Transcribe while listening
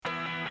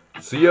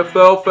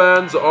CFL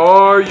fans,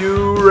 are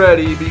you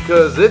ready?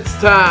 Because it's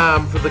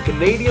time for the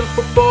Canadian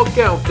Football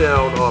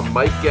Countdown on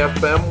Mike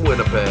FM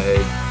Winnipeg.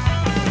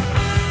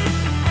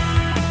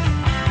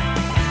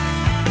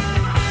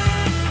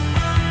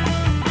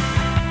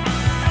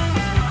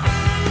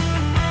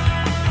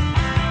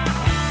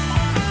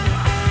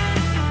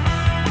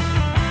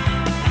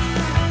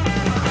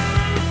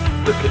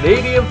 The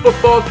Canadian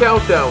Football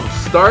Countdown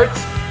starts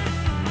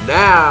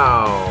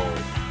now.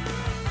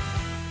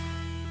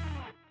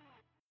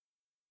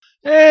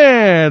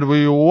 And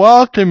we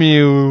welcome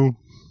you.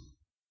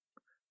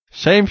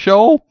 Same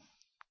show,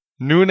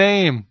 new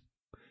name.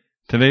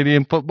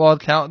 Canadian Football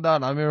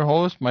Countdown. I'm your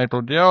host,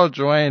 Michael Gerl,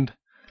 joined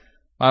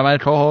by my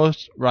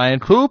co-host, Ryan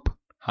Koop.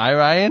 Hi,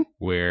 Ryan.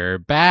 We're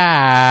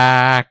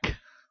back.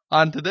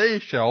 On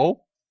today's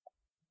show,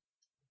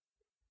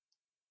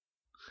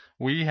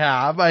 we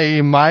have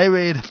a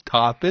myriad of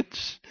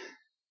topics,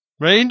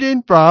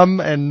 ranging from,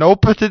 in no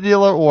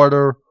particular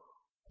order,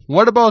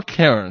 what about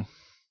Karen?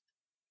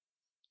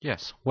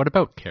 Yes, what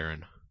about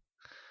Karen?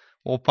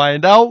 We'll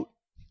find out.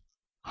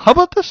 How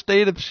about the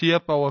state of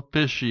CFL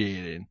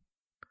officiating?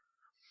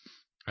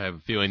 I have a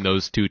feeling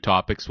those two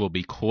topics will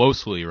be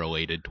closely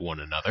related to one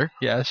another.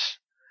 Yes.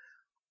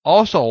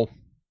 Also,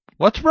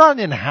 what's wrong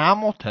in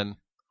Hamilton?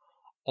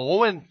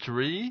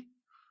 0-3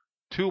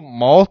 to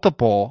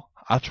multiple,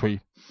 actually,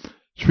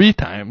 3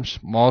 times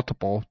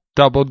multiple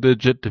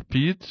double-digit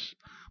defeats.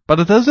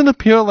 But it doesn't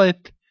appear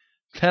like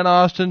Ken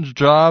Austin's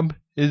job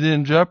is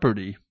in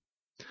jeopardy.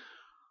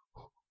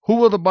 Who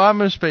will the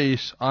Bombers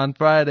face on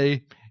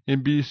Friday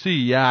in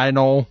BC? Yeah, I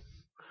know.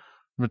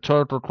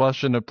 Rhetorical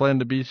question. They're playing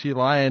the BC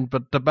Lions,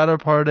 but the better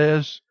part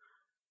is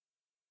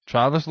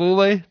Travis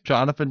Lulay,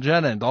 Jonathan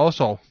Jennings.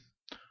 Also,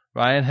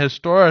 Ryan,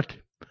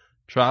 historic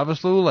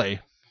Travis Lulay.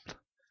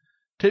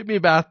 Take me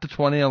back to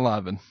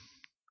 2011.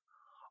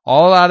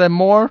 All that and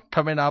more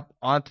coming up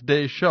on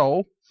today's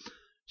show.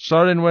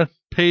 Starting with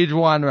page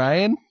 1,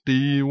 Ryan,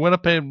 the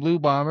Winnipeg Blue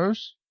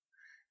Bombers.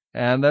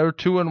 And their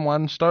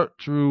 2-1 start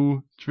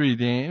through 3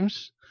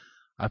 games.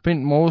 I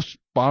think most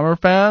Bomber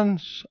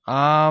fans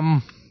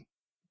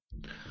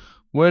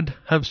would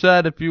have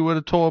said, if you would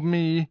have told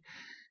me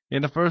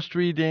in the first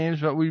 3 games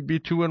that we'd be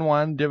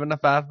 2-1, given the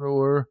fact that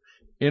we're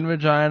in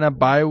Regina,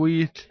 bye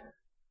week,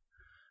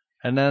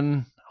 and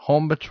then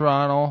home to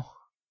Toronto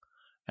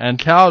and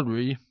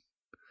Calgary,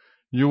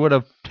 you would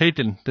have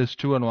taken this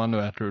 2-1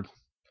 record.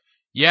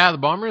 Yeah, the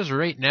Bombers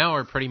right now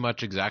are pretty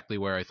much exactly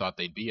where I thought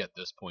they'd be at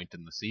this point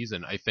in the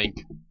season. I think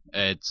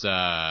it's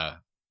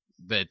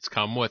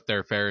come with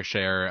their fair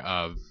share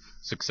of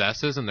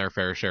successes and their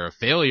fair share of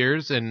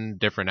failures in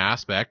different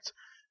aspects.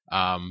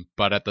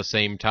 But at the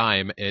same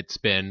time, it's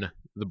been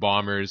the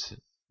Bombers.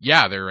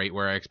 Yeah, they're right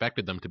where I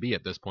expected them to be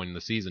at this point in the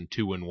season,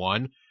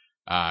 2-1.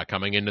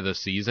 Coming into the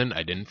season,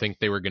 I didn't think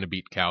they were going to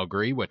beat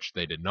Calgary, which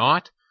they did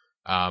not.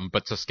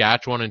 But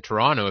Saskatchewan and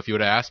Toronto, if you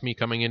would have asked me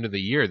coming into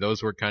the year,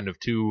 those were kind of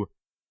two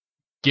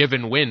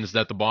given wins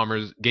that the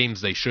Bombers games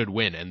they should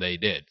win, and they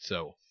did.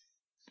 So,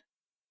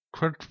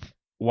 quick,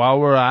 while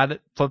we're at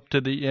it, flip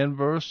to the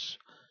inverse.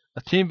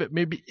 A team that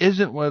maybe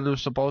isn't where they're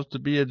supposed to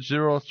be at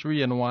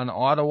 0-3-1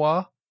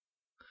 Ottawa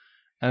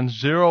and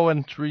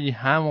 0-3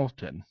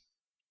 Hamilton.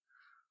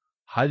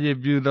 How do you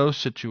view those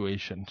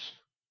situations?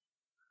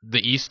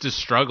 The East is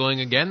struggling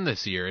again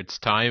this year. It's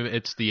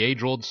the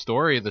age-old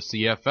story of the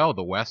CFL.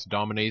 The West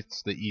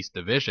dominates the East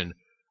Division.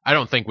 I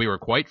don't think we were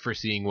quite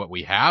foreseeing what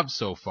we have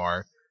so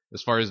far.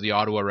 As far as the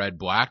Ottawa Red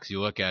Blacks,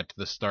 you look at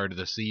the start of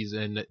the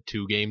season,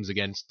 2 games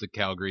against the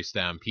Calgary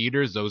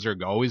Stampeders. Those are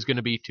always going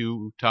to be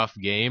 2 tough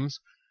games.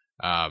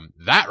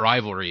 That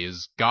rivalry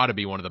has got to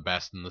be one of the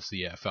best in the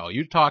CFL.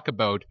 You talk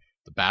about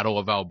the Battle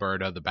of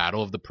Alberta, the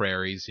Battle of the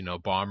Prairies,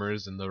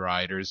 Bombers and the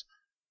Riders.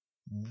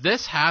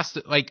 This has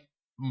to,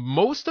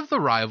 most of the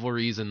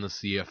rivalries in the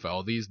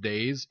CFL these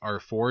days are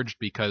forged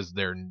because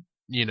they're,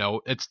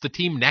 it's the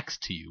team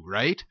next to you,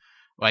 right?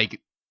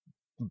 Like,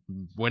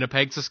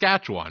 Winnipeg,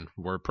 Saskatchewan,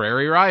 we're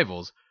prairie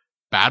rivals.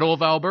 Battle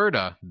of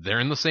Alberta, they're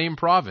in the same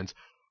province.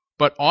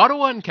 But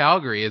Ottawa and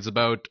Calgary is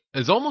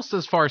almost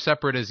as far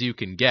separate as you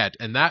can get,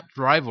 and that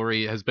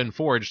rivalry has been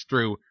forged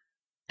through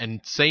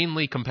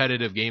insanely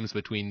competitive games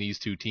between these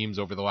two teams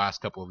over the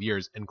last couple of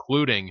years,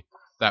 including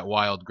that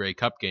wild Grey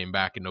Cup game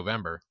back in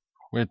November.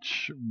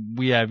 Which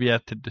we have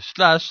yet to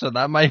discuss, so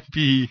that might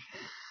be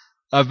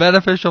a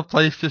beneficial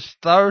place to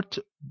start,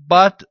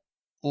 but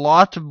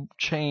lots of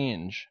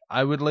change.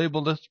 I would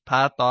label this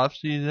past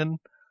offseason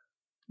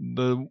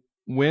the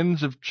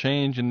winds of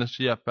change in the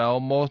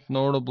CFL, most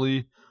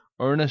notably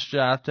Ernest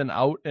Jackson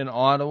out in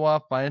Ottawa,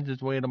 finds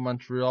his way to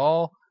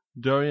Montreal,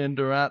 Dorian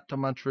Durant to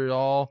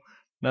Montreal.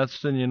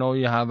 Next thing you know,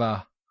 you have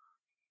a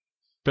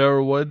Bear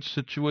Woods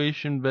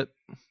situation, but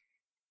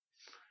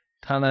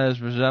kind of has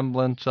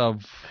resemblance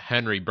of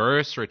Henry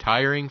Burris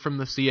retiring from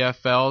the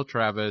CFL.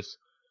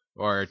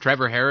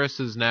 Trevor Harris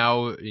is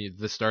now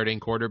the starting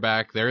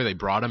quarterback there. They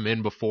brought him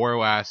in before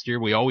last year.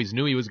 We always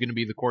knew he was going to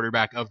be the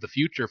quarterback of the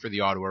future for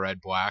the Ottawa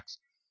Red Blacks.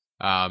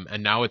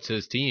 And now it's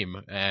his team.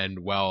 And,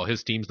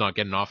 his team's not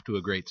getting off to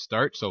a great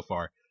start so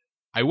far.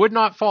 I would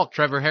not fault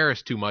Trevor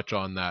Harris too much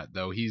on that,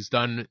 though. He's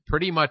done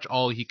pretty much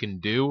all he can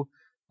do.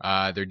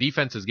 Their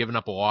defense has given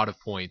up a lot of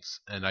points,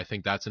 and I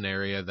think that's an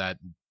area that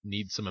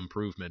needs some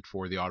improvement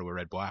for the Ottawa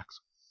Red Blacks.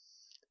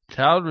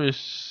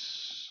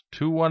 Calgary's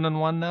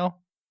 2-1-1 now?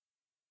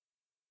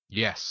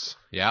 Yes.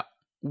 Yeah.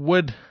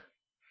 Would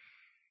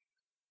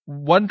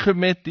one could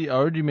make the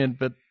argument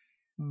that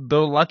they're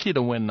lucky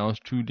to win those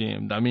two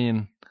games. I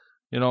mean,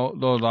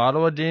 those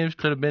Ottawa games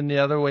could have been the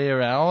other way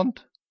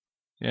around.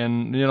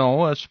 And,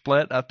 a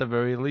split at the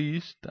very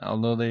least,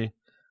 although they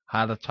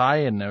had a tie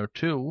in there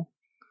too.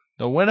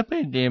 The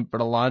Winnipeg game for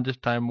the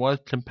longest time was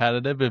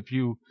competitive if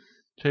you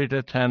take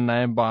the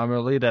 10-9 Bomber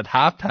lead at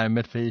halftime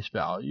at face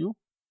value.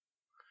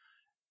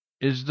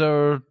 Is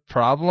there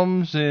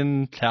problems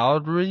in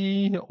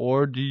Calgary,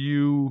 or do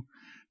you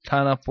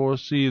kind of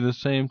foresee the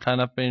same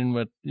kind of thing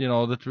with, the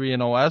 3-0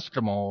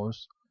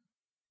 Eskimos?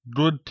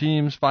 Good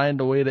teams find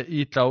a way to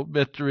eke out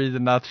victories,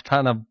 and that's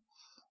kind of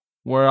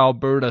where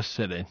Alberta's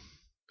sitting.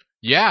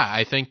 Yeah,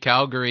 I think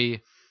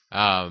Calgary,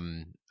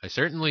 I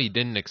certainly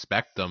didn't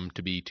expect them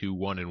to be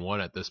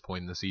 2-1-1 at this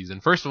point in the season.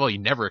 First of all, you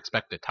never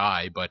expect a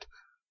tie, but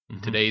in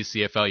today's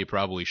CFL, you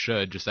probably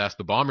should. Just ask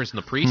the Bombers in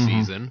the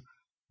preseason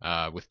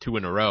with 2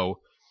 in a row.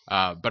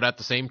 But at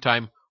the same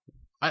time,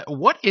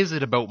 what is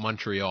it about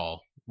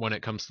Montreal when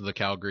it comes to the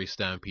Calgary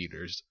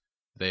Stampeders?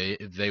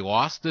 They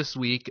lost this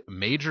week,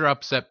 major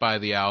upset by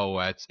the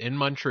Alouettes in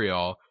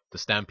Montreal. The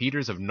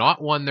Stampeders have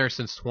not won there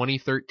since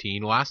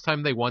 2013. Last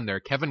time they won there,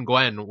 Kevin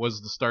Glenn was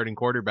the starting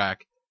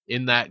quarterback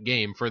in that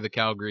game for the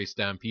Calgary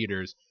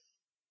Stampeders.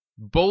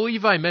 Bo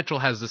Levi Mitchell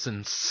has this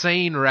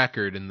insane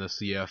record in the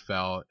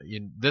CFL.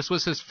 This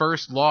was his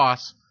first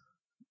loss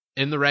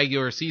in the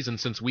regular season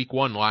since week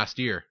 1 last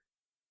year.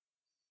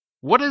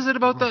 What is it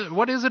about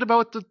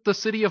the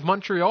city of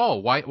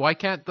Montreal? Why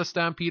can't the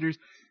Stampeders?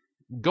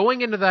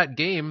 Going into that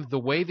game, the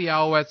way the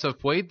Alouettes have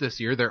played this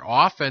year, their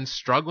offense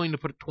struggling to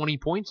put 20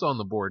 points on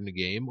the board in a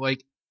game,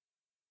 like,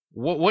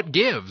 what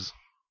gives?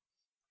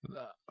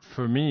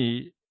 For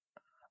me,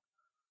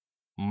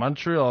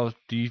 Montreal's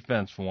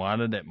defense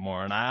wanted it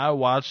more, and I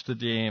watched the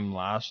game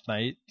last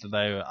night that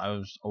I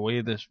was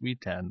away this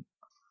weekend.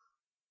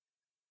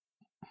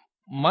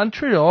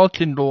 Montreal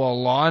can go a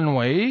long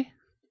way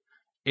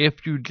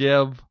if you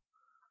give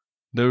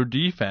their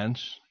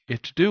defense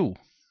its due.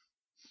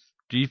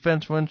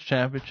 Defense wins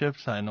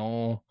championships. I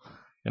know,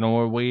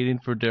 we're waiting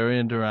for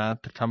Darian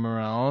Durant to come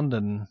around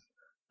and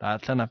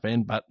that kind of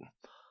thing, but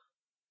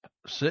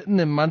sitting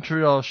in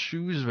Montreal's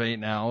shoes right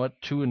now at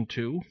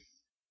 2-2,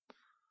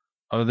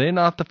 are they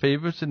not the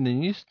favorites in the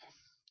East?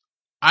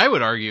 I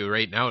would argue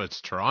right now it's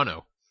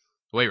Toronto.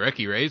 The way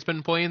Ricky Ray's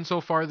been playing so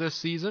far this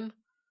season.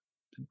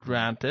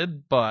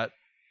 Granted, but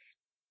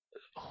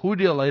who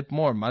do you like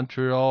more,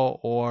 Montreal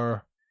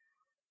or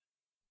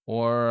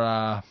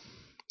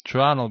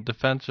Toronto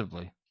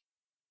defensively?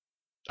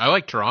 I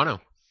like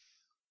Toronto.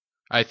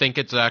 I think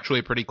it's actually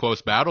a pretty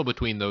close battle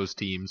between those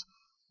teams.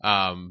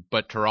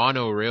 But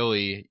Toronto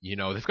really,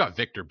 they've got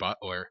Victor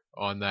Butler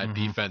on that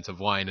defensive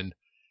line. And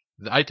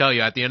I tell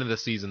you, at the end of the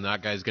season,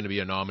 that guy's going to be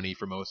a nominee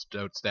for most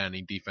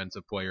outstanding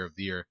defensive player of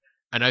the year.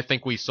 And I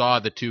think we saw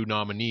the two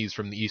nominees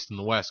from the East and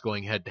the West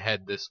going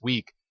head-to-head this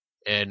week,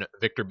 and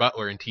Victor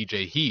Butler and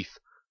TJ Heath,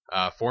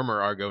 former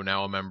Argo,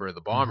 now a member of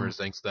the Bombers,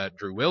 thanks to that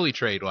Drew Willie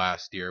trade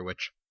last year,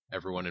 which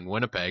everyone in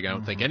Winnipeg, I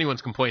don't think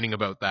anyone's complaining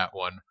about that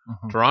one.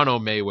 Toronto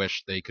may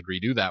wish they could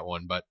redo that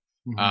one, but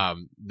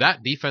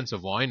that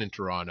defensive line in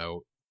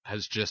Toronto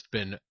has just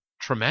been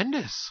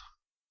tremendous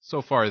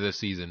so far this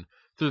season.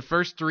 Through the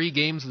first 3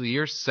 games of the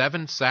year,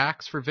 7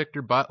 sacks for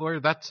Victor Butler.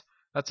 That's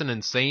an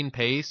insane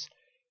pace.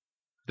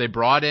 They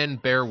brought in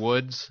Bear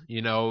Woods.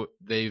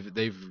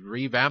 They've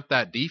revamped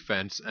that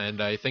defense,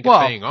 and I think it's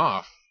paying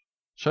off.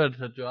 Sorry to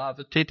cut you off.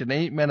 It's taken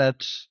 8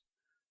 minutes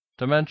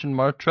to mention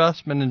Mark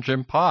Trestman and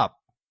Jim Pop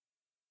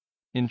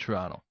in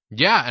Toronto.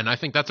 Yeah, and I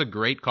think that's a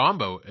great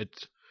combo.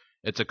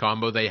 It's a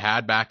combo they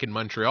had back in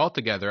Montreal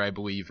together, I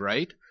believe,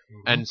 right?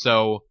 And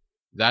so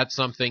that's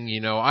something,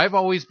 I've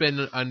always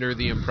been under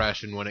the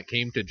impression when it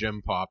came to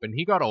Jim Pop, and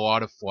he got a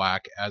lot of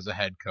flack as a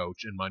head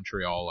coach in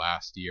Montreal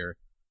last year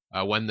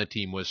when the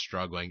team was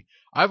struggling.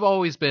 I've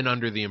always been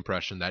under the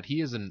impression that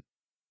he is an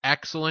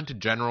excellent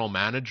general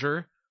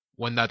manager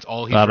when that's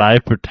all he's eye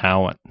for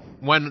talent.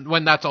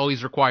 When that's all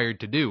he's required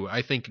to do.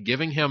 I think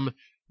giving him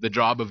the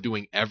job of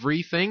doing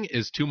everything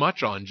is too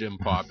much on Jim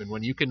Pop, and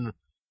when you can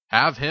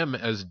have him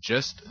as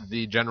just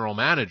the general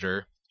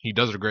manager, he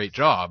does a great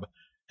job.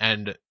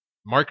 And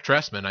Mark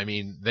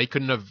Trestman, they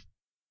couldn't have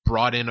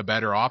brought in a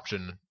better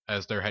option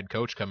as their head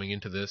coach coming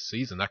into this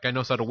season. That guy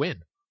knows how to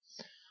win.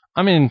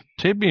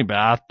 Take me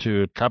back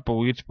to a couple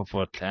weeks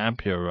before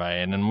camp here,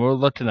 Ryan, and we're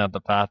looking at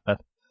the fact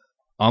that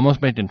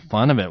almost making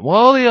fun of it.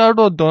 Well, they are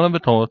don't have a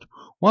coach.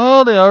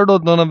 Well, they are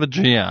don't have a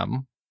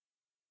GM.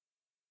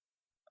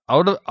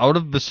 Out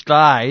of the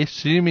sky,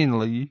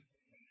 seemingly,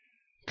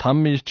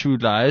 come these two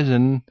guys,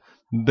 and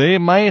they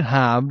might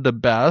have the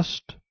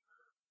best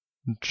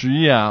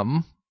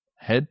GM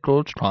head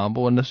coach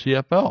combo in the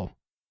CFL.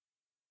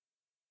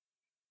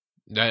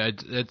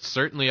 It's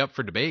certainly up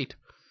for debate.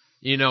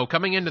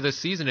 coming into this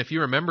season, if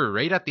you remember,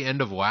 right at the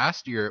end of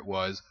last year it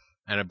was,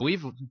 and I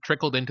believe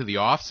trickled into the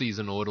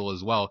offseason a little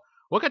as well.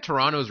 Look at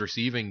Toronto's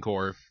receiving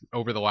core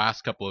over the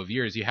last couple of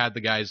years. You had the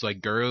guys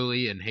like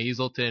Gerl and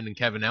Hazelton and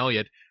Kevin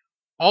Elliott.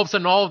 All of a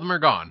sudden, all of them are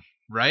gone,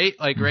 right?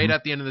 Like right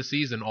at the end of the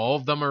season, all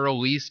of them are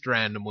released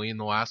randomly in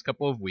the last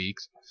couple of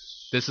weeks.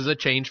 This is a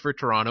change for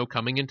Toronto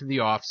coming into the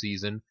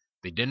offseason.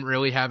 They didn't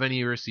really have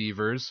any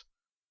receivers.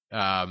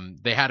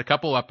 They had a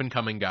couple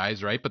up-and-coming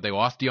guys, right? But they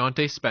lost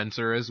Deontay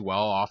Spencer as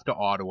well off to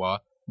Ottawa.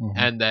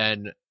 And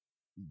then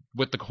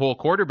with the whole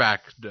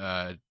quarterback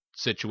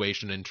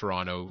situation in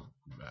Toronto,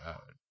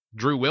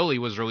 Drew Willy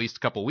was released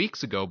a couple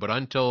weeks ago, but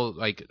until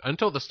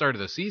the start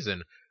of the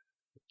season,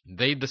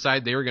 they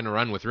decided they were going to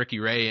run with Ricky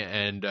Ray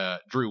and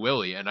Drew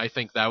Willy, and I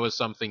think that was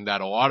something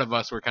that a lot of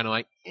us were kind of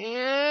like,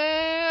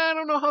 I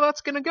don't know how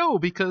that's going to go,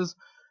 because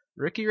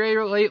Ricky Ray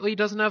lately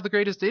doesn't have the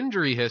greatest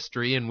injury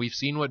history, and we've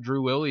seen what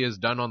Drew Willy has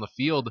done on the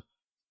field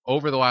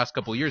over the last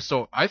couple of years.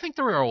 So I think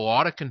there were a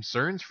lot of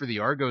concerns for the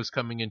Argos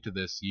coming into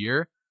this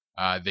year.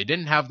 They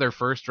didn't have their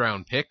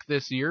first-round pick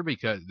this year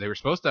because they were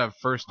supposed to have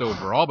first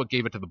overall, but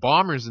gave it to the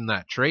Bombers in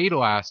that trade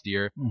last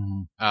year.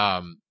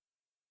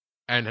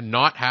 And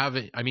not have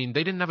it. I mean,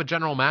 they didn't have a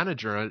general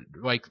manager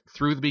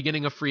through the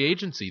beginning of free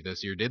agency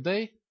this year, did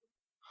they?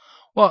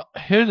 Well,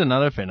 here's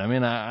another thing. I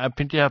mean, I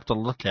think you have to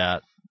look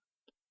at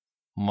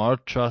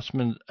Mark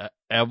Trestman's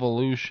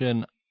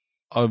evolution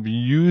of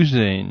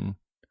using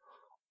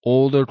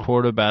older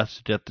quarterbacks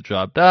to get the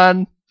job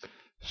done.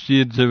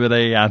 See Exhibit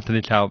A,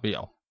 Anthony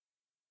Calvillo.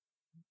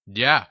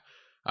 Yeah.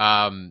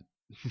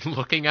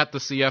 Looking at the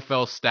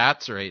CFL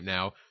stats right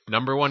now,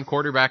 number one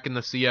quarterback in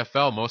the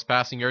CFL, most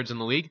passing yards in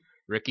the league,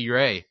 Ricky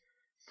Ray.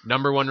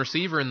 Number one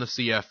receiver in the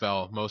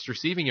CFL, most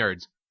receiving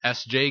yards,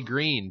 S.J.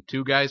 Green.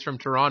 Two guys from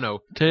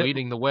Toronto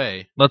leading the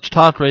way. Let's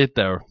talk right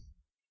there.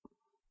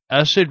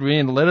 S.J.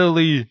 Green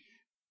literally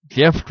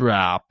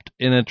gift-wrapped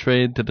in a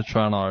trade to the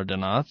Toronto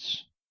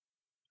Argonauts.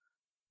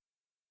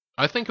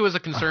 I think it was a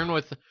concern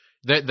with...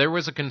 There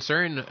was a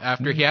concern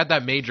after he had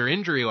that major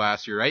injury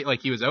last year, right?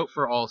 Like, he was out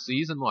for all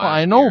season last year.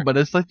 I know, but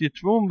it's like you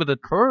threw him with a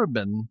curb,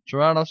 and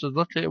Toronto says,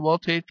 okay, we'll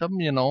take them,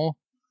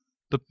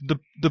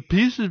 The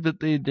pieces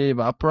that they gave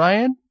up,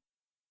 Ryan,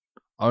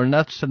 are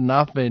next to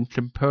nothing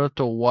compared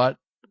to what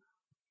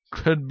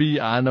could be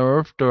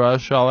unearthed, or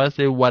shall I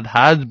say, what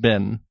has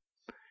been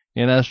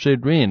in S.J.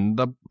 Green.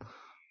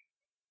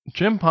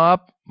 Jim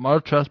Pop,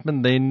 Mark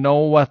Trestman, they know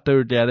what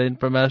they're getting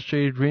from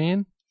S.J.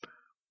 Green.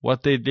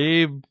 What they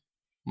gave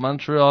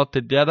Montreal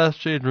to get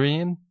S.J.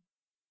 Green,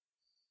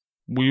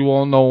 we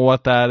won't know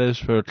what that is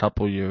for a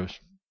couple years.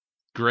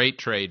 Great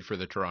trade for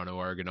the Toronto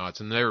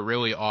Argonauts, and they're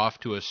really off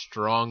to a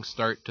strong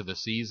start to the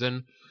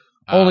season.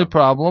 Only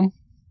problem,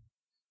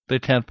 they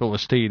can't fill a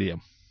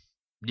stadium.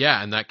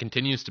 Yeah, and that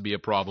continues to be a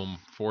problem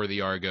for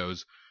the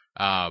Argos.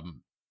 And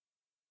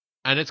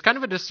it's kind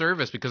of a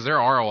disservice because there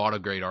are a lot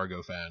of great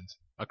Argo fans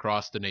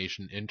across the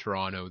nation in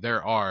Toronto.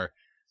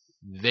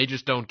 They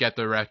just don't get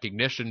the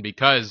recognition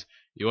because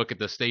you look at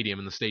the stadium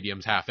and the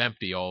stadium's half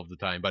empty all of the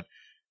time. But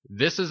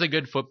this is a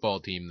good football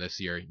team this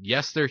year.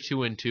 Yes, they're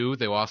 2-2.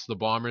 They lost the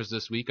Bombers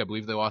this week. I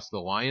believe they lost the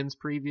Lions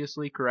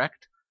previously,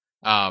 correct?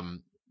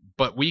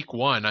 But week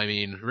one, I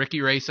mean,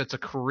 Ricky Ray sets a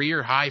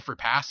career high for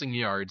passing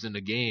yards in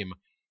a game.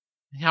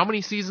 How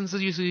many seasons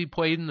has he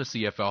played in the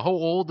CFL? How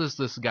old is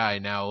this guy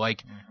now?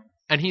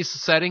 And he's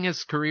setting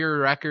his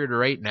career record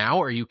right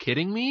now? Are you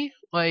kidding me?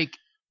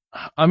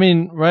 I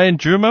mean, Ryan,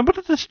 do you remember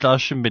the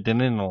discussion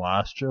beginning of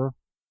last year?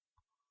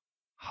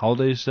 How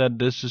they said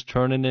this is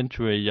turning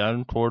into a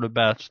young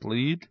quarterback's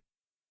league?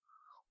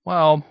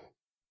 Well,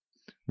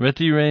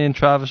 Ricky Ray and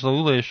Travis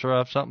Lulay sure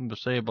have something to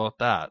say about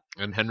that.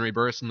 And Henry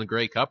Burris in the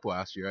Grey Cup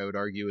last year, I would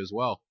argue as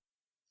well.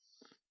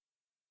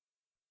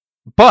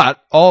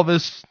 But all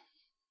this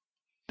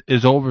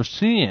is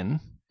overseen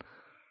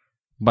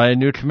by a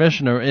new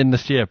commissioner in the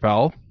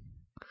CFL,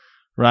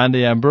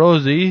 Randy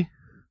Ambrosie,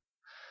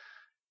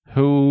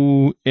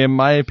 who, in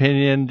my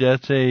opinion,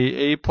 gets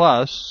a A+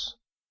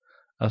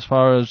 as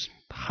far as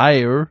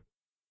hire.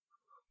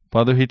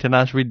 Whether he can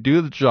actually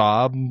do the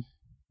job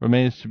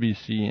remains to be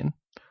seen.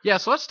 Yeah,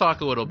 so let's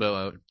talk a little bit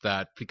about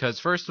that,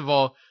 because first of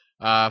all,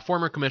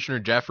 former Commissioner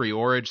Jeffrey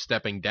Orridge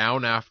stepping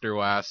down after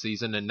last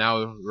season, and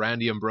now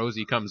Randy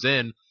Ambrosie comes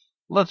in.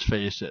 Let's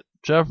face it,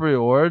 Jeffrey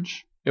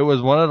Orridge, it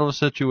was one of those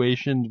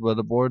situations where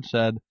the board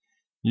said,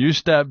 you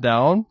step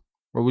down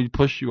or we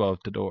push you out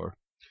the door.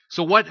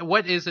 So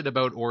what is it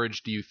about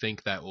Orridge do you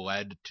think that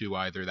led to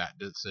either that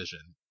decision?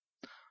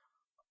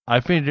 I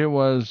think it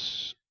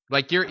was...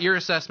 your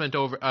assessment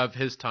of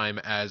his time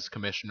as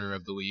commissioner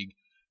of the league,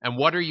 and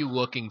what are you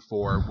looking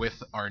for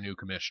with our new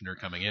commissioner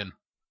coming in?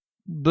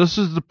 This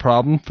is the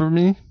problem for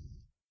me.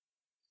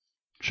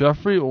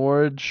 Jeffrey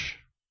Orridge,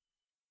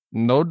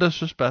 no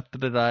disrespect to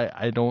the guy,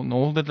 I don't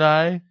know the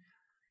guy,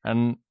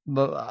 and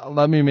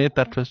let me make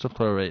that crystal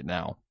clear right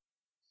now.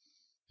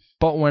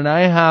 But when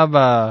I have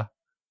a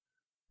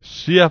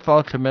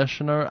CFL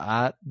commissioner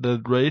at the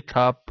Grey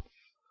Cup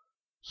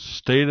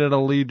State of the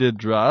League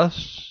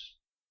address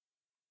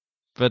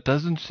that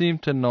doesn't seem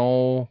to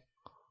know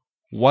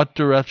what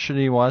direction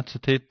he wants to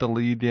take the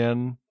league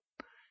in.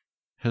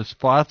 His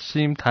thoughts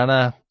seem kind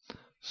of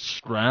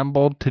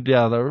scrambled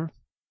together.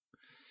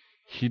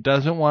 He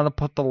doesn't want to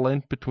put the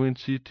link between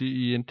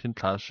CTE and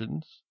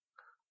concussions.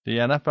 The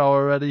NFL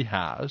already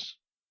has.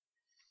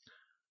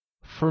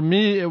 For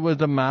me, it was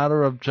a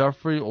matter of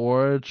Jeffrey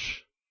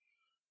Orridge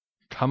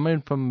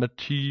coming from the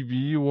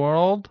TV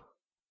world.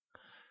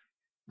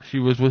 He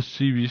was with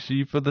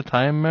CBC for the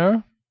time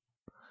there.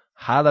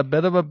 Had a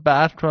bit of a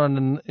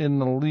background in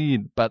the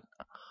league, but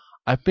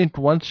I think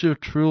once you're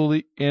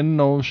truly in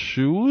those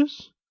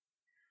shoes,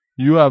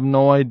 you have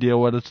no idea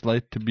what it's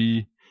like to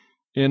be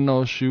in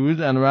those shoes.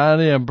 And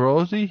Randy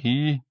Ambrosie,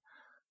 he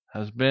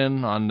has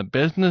been on the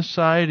business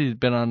side, he's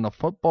been on the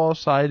football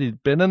side, he's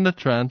been in the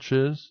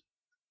trenches.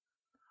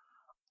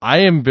 I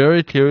am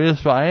very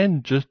curious,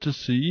 Ryan, just to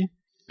see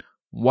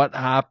what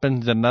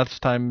happens the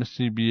next time the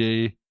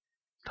CBA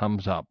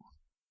comes up.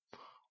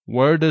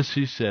 Where does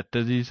he sit?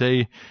 Does he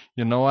say,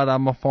 you know what,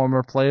 I'm a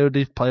former player,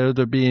 these players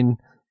are being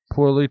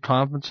poorly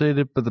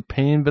compensated for the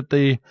pain that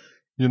they,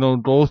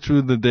 go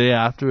through the day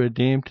after a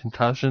game,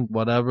 concussions,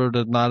 whatever,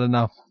 there's not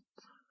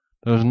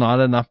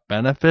enough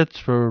benefits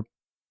for,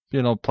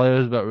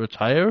 players that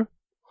retire?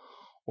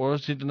 Or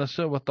is he going to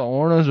sit with the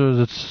owners, or is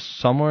it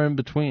somewhere in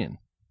between?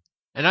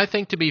 And I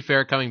think, to be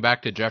fair, coming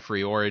back to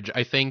Jeffrey Orridge,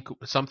 I think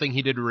something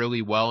he did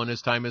really well in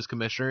his time as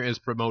commissioner is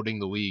promoting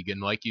the league.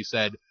 And like you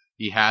said,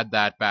 he had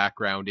that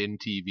background in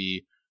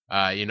TV.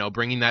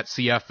 Bringing that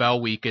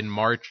CFL week in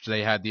March,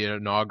 they had the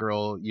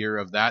inaugural year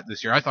of that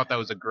this year. I thought that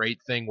was a great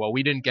thing. Well,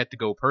 we didn't get to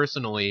go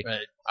personally.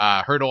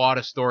 Right. Heard a lot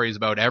of stories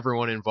about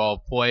everyone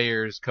involved,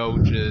 players,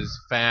 coaches,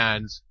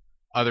 fans,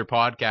 other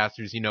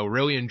podcasters,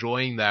 really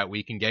enjoying that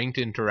week and getting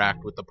to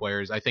interact with the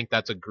players. I think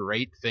that's a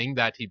great thing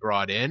that he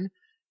brought in.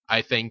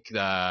 I think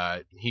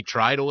he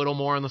tried a little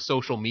more on the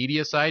social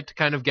media side to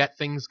kind of get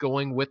things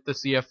going with the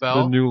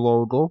CFL.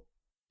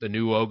 The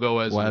new logo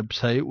as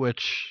website,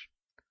 which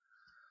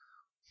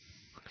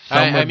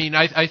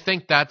I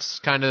think that's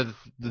kind of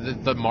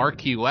the mark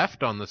he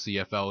left on the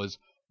CFL, is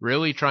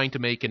really trying to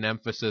make an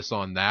emphasis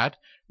on that.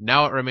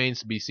 Now it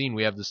remains to be seen.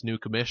 We have this new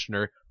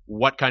commissioner,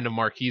 what kind of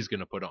mark he's going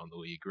to put on the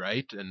league,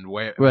 right? And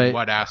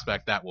what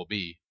aspect that will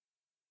be.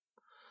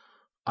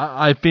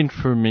 I think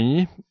for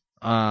me,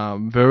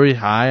 very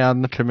high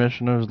on the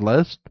commissioner's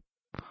list,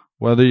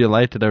 whether you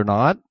like it or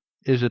not,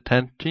 is a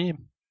 10th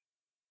team.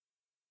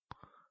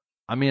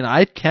 I mean,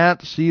 I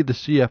can't see the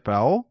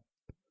CFL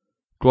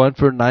going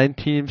for 9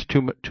 teams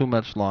too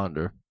much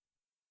longer.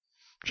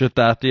 Just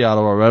at the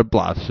Ottawa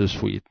Redblacks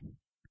this week.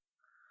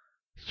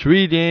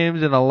 3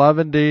 games in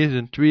 11 days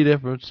in 3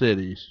 different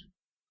cities.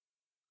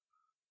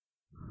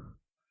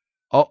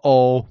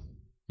 Uh-oh.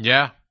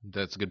 Yeah,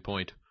 that's a good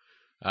point.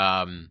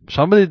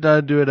 Somebody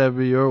does do it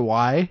every year.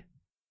 Why?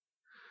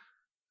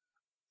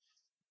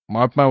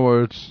 Mark my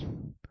words.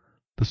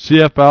 The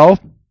CFL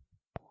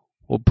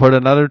will put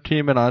another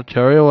team in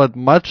Ontario. As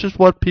much as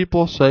what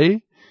people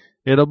say,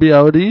 it'll be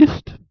out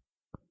east.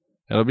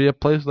 It'll be a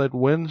place like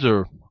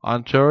Windsor,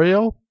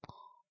 Ontario,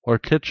 or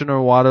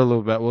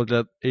Kitchener-Waterloo that will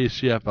get a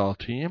CFL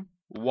team.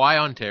 Why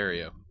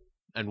Ontario?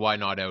 And why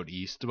not out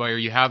east? Where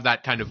you have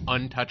that kind of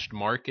untouched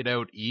market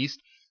out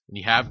east, and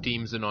you have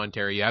teams in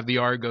Ontario. You have the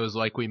Argos,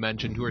 like we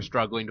mentioned, who are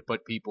struggling to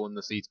put people in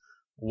the seats.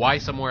 Why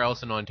somewhere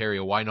else in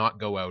Ontario? Why not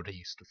go out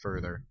east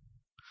further?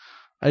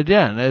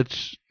 Again,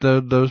 it's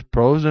those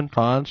pros and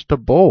cons to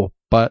both.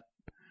 But,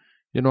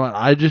 you know what,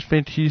 I just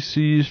think he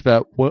sees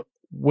that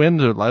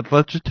Windsor,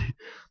 let's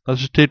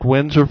just take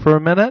Windsor for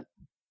a minute.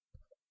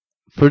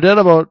 Forget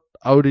about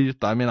out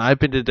east. I mean, I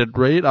think it's a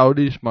great out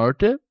east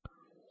market.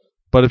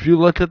 But if you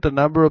look at the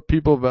number of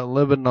people that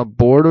live in the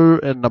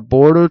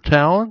border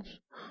towns,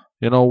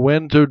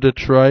 Windsor,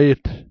 Detroit,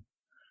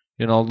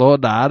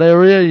 that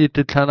area, you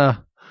could kind of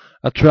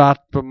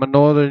attract from the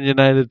northern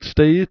United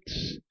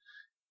States.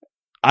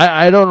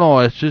 I don't know.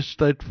 It's just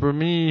like for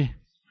me,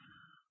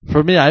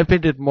 I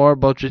think it's more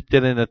about just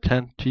getting a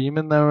 10th team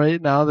in there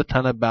right now to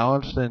kind of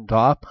balance things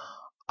off.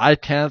 I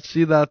can't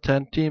see that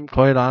 10th team,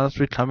 quite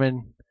honestly,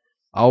 coming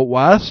out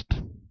west.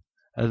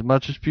 As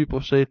much as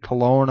people say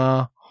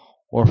Kelowna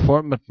or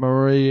Fort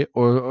McMurray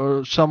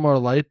or somewhere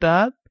like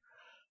that,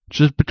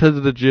 just because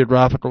of the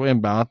geographical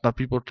imbalance. Now,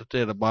 people could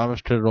say the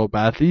Bombers could go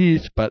back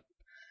east, but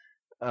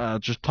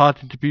just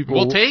talking to people...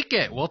 We'll take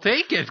it.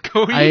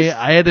 Go east.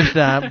 I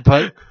understand,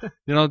 but,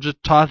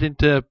 just talking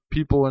to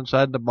people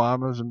inside the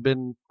Bombers and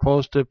being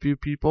close to a few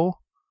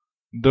people,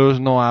 there's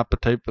no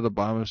appetite for the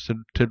Bombers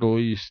to go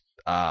east,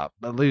 at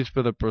least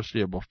for the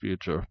foreseeable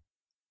future.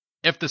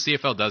 If the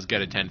CFL does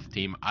get a 10th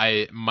team,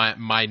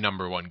 my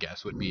number one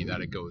guess would be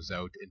that it goes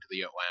out into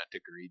the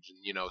Atlantic region,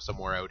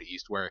 somewhere out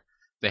east where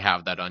they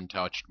have that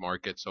untouched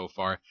market so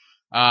far.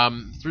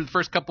 Through the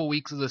first couple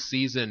weeks of the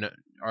season,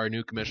 our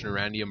new commissioner,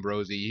 Randy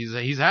Ambrosie,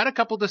 he's had a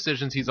couple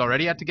decisions. He's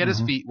already had to get his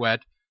feet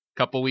wet a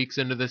couple weeks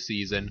into the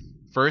season.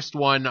 First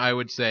one, I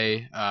would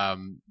say...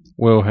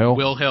 Will Hill.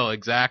 Will Hill,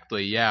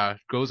 exactly, yeah.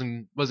 Goes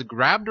and... Was it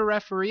grabbed a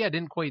referee? I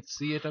didn't quite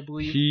see it, I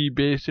believe. He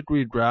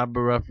basically grabbed a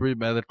referee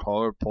by the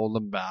collar, pulled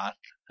him back.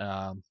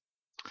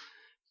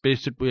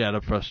 basically out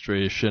of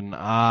frustration.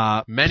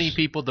 Many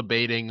people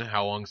debating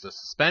how long's the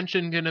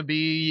suspension going to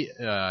be.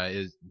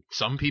 Is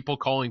some people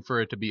calling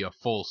for it to be a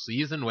full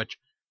season, which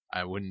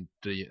I wouldn't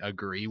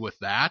agree with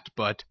that.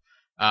 But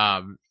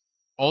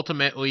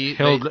ultimately,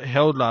 he'll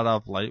let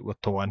off light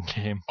with the one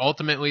game.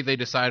 Ultimately, they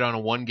decide on a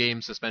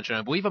 1-game suspension.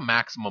 I believe a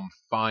maximum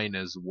fine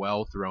as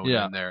well thrown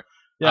in there.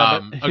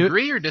 Yeah,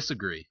 agree or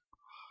disagree?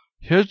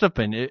 Here's the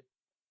thing.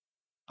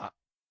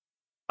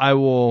 I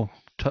will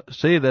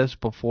say this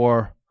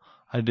before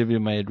I give you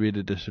my agree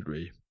to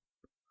disagree.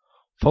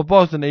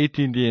 Football's an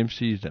 18-game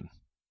season.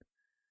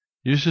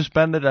 You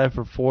suspend a guy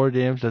for 4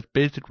 games, that's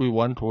basically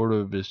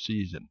 1/4 of his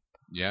season.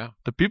 Yeah.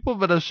 The people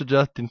that are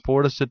suggesting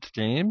 4 to 6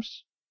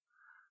 games...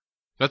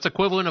 That's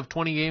equivalent of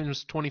 20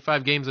 games,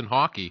 25 games in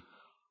hockey.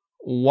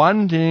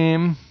 1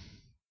 game,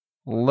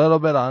 a little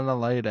bit on the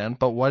light end,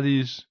 but what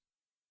he's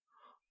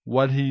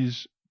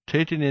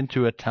taking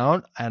into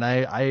account, and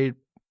I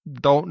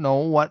don't know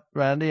what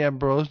Randy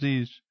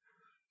Ambrosie's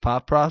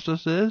thought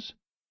process is.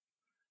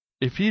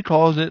 If he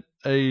calls it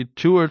a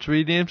 2 or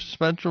 3 game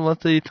suspension,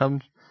 let's say he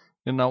comes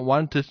in that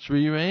 1 to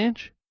 3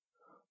 range,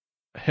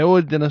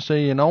 Hill's gonna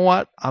say, you know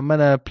what, I'm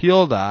gonna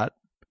appeal that.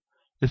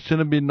 It's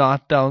gonna be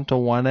knocked down to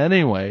 1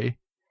 anyway.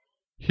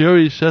 Here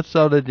he sits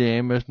out a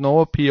game, there's no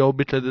appeal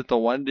because it's a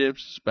 1-game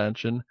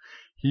suspension.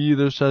 He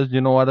either says, you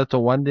know what, it's a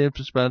 1-game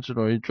suspension,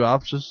 or he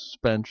drops the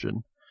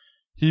suspension.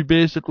 He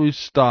basically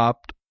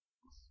stopped,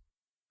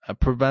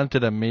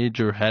 prevented a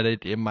major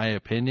headache, in my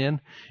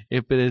opinion.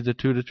 If it is a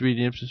 2 to 3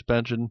 game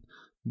suspension,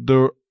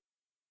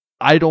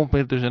 I don't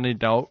think there's any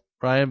doubt,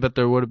 Ryan, that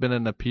there would have been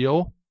an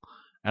appeal,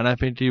 and I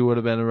think he would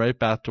have been right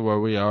back to where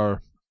we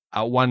are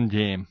at 1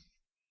 game.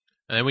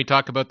 And then we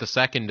talk about the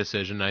second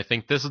decision. I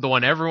think this is the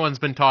one everyone's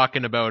been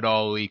talking about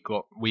all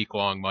week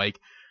long, Mike.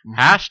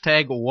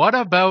 Mm-hmm. #what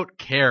about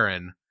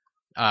Karen?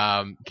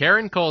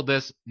 Karen called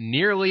this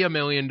nearly $1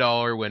 million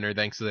winner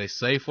thanks to a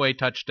Safeway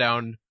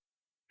touchdown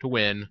to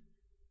win.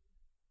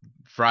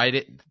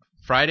 Friday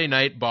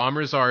night,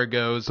 Bombers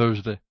Argos.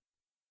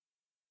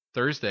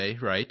 Thursday,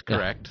 right?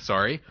 Correct. Yeah.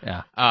 Sorry.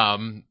 Yeah.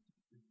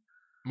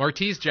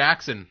 Martese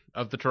Jackson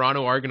of the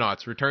Toronto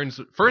Argonauts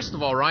returns. First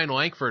of all, Ryan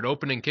Lankford,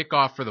 opening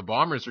kickoff for the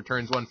Bombers,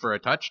 returns one for a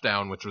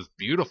touchdown, which was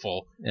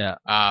beautiful. Yeah.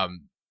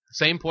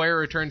 Same player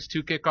returns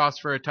 2 kickoffs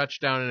for a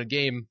touchdown in a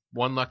game.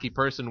 One lucky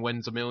person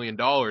wins $1 million,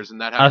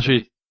 and that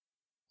actually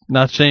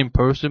not same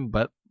person,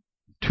 but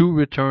 2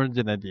 returns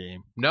in a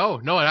game. No,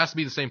 it has to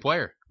be the same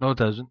player. No, it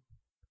doesn't.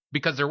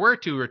 Because there were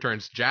 2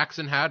 returns.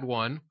 Jackson had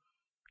 1.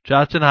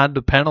 Jackson had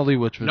the penalty,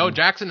 which was... No,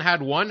 Jackson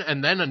had 1,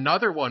 and then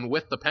another one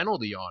with the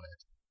penalty on it.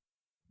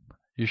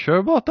 You sure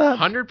about that?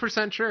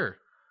 100% sure.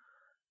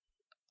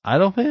 I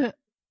don't think...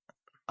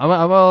 I'm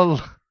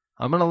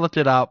gonna look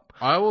it up.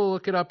 I will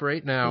look it up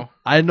right now.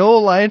 I know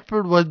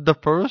Langford was the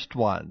first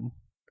one.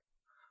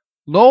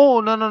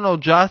 No.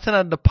 Jackson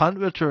had the punt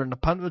return. The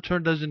punt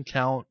return doesn't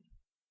count.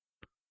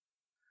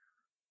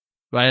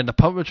 Right, the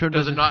punt return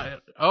doesn't...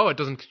 it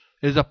doesn't...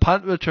 It's a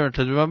punt return,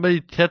 because remember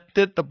he tipped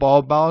it, the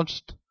ball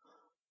bounced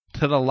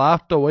to the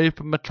left away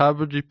from the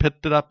coverage, he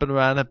picked it up and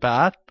ran it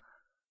back.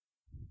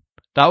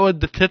 That was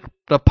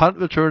the punt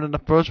return in the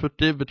first, which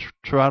gave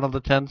Toronto the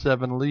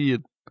 10-7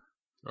 lead.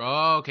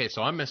 Oh, okay,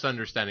 so I'm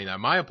misunderstanding that.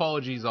 My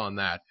apologies on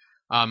that.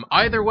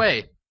 Either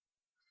way,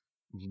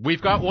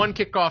 we've got 1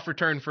 kickoff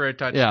return for a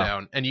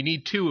touchdown, and you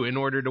need 2 in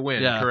order to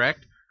win,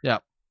 correct? Yeah.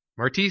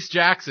 Martese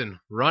Jackson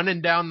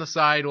running down the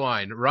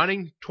sideline,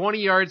 running 20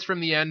 yards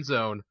from the end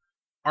zone.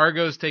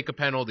 Argos take a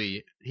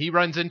penalty. He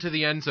runs into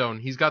the end zone.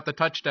 He's got the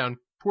touchdown.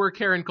 Poor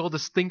Karen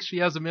Goldis thinks she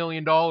has $1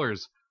 million.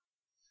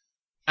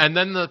 And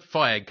then the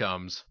flag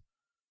comes.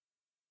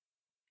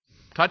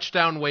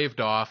 Touchdown waved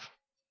off.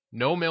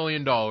 No $1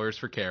 million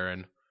for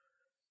Karen.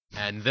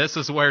 And this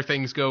is where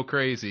things go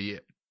crazy.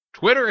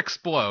 Twitter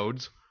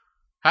explodes.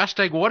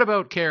 #what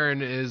about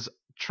Karen is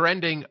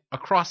trending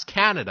across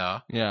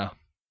Canada. Yeah.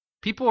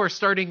 People are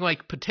starting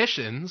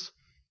petitions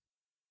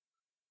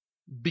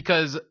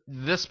because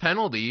this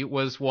penalty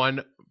was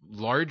one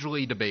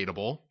largely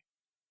debatable.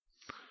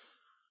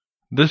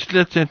 This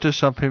gets into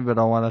something that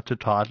I wanted to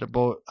talk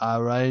about.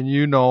 Ryan,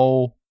 you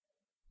know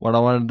what I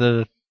wanted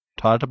to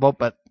talk about,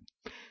 but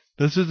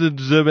this is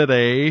Exhibit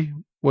A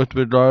with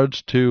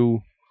regards to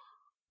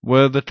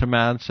where the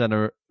command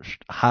center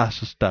has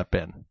to step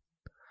in.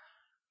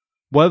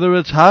 Whether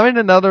it's having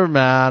another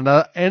man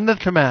in the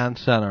command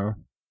center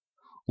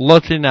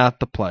looking at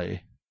the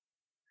play.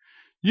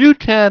 You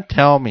can't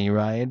tell me,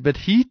 Ryan, but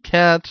he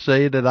can't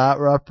say to that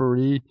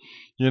referee,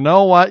 you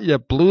know what, you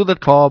blew the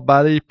call,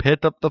 buddy,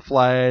 pick up the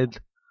flag,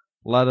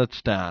 let it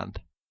stand.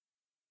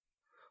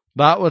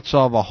 That would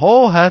solve a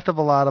whole heck of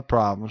a lot of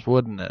problems,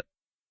 wouldn't it?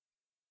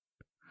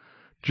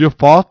 Do you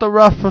fault the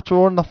ref for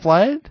throwing the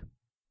flag?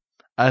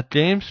 At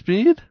game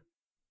speed?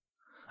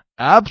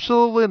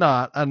 Absolutely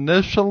not.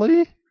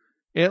 Initially,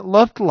 it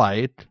looked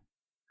like,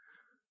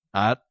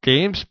 at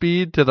game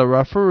speed to the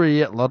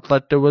referee, it looked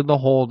like there was a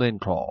holding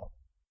call.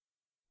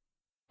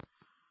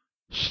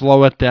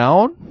 Slow it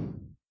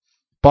down.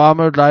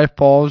 Bomber guy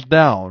falls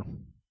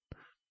down.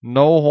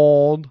 No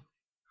hold.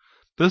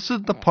 This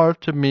is the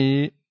part to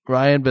me,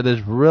 Ryan, that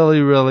is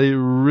really, really,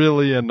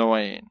 really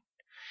annoying.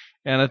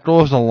 And it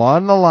goes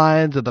along the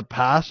lines of the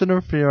pass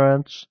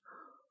interference,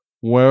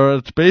 where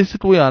it's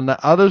basically on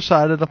the other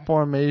side of the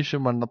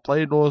formation. When the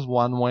play goes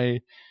one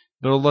way,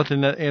 they're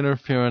looking at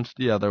interference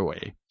the other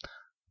way.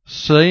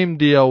 Same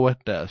deal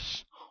with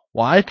this.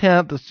 Why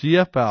can't the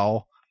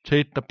CFL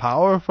take the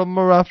power from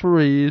the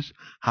referees,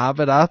 have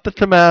it at the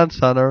command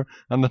center,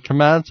 and the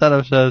command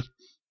center says,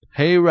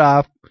 hey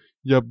ref,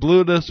 you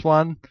blew this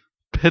one,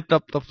 pick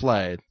up the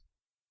flag.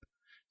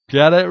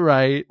 Get it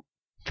right.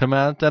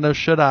 Command center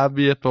should have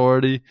the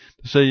authority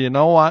to say, you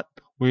know what,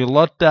 we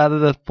looked at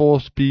it at full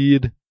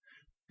speed,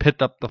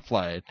 pick up the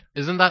flag.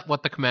 Isn't that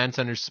what the command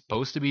center's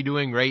supposed to be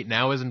doing right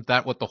now? Isn't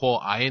that what the whole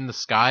eye in the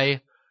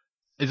sky,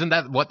 isn't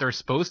that what they're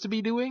supposed to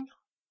be doing?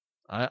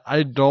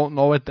 I don't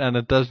know it, and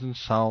it doesn't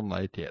sound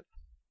like it.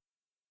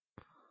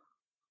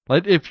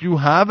 Like, if you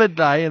have a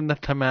guy in the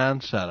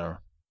command center,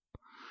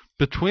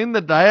 between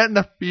the guy in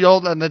the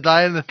field and the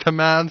guy in the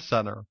command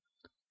center,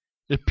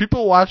 if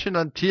people watching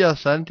on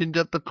TSN can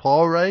get the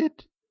call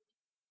right,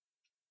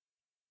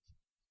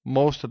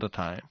 most of the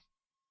time,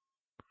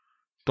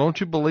 don't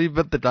you believe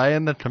that the guy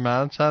in the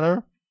command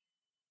center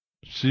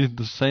sees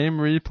the same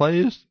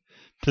replays,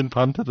 can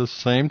come to the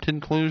same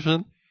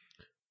conclusion?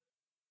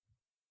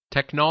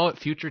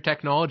 Future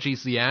technology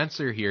is the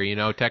answer here. You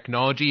know,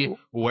 technology,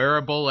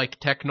 wearable like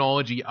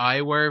technology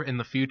eyewear. In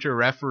the future,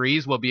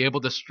 referees will be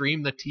able to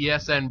stream the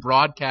TSN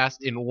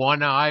broadcast in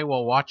one eye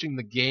while watching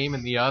the game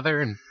in the other.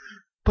 And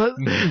but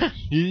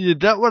you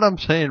get what I'm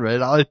saying, right?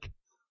 Like,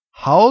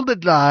 how the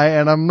guy,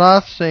 and I'm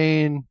not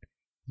saying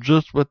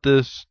just with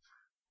this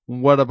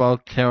what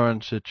about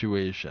Karen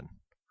situation.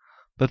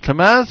 The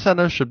command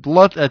center should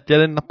look at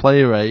getting the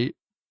play right,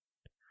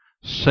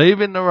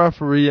 saving the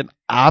referee an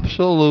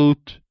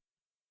absolute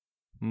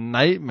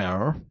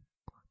nightmare.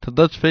 So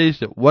let's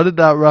face it, what did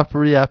that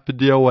referee have to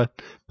deal with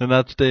the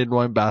next day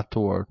going back to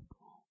work?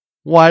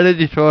 Why did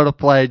he throw the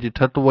flag? You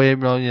took away $1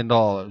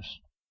 million.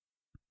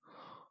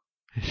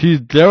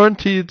 He's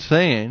guaranteed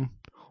saying,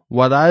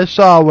 what I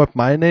saw with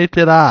my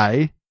naked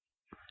eye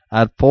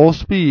at full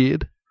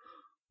speed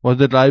was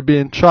the guy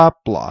being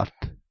chop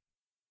blocked.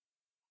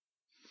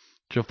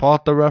 Did you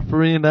fault the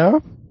referee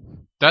there?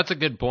 That's a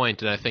good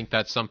point, and I think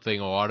that's something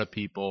a lot of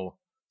people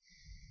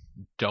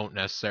don't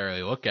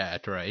necessarily look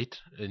at, right?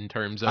 In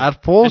terms of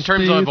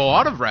a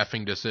lot of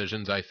reffing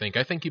decisions, I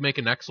think you make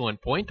an excellent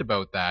point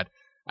about that.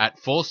 At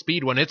full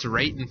speed, when it's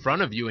right in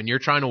front of you and you're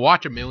trying to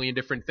watch a million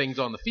different things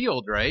on the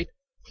field, right?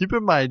 Keep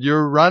in mind,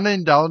 you're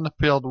running down the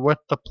field with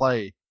the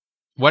play.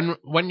 When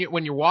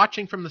you're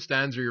watching from the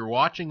stands or you're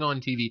watching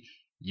on TV,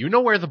 you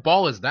know where the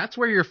ball is. That's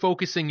where you're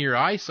focusing your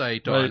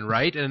eyesight on,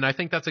 right? And I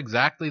think that's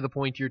exactly the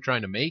point you're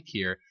trying to make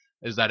here.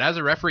 Is that as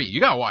a referee, you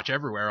gotta watch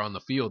everywhere on the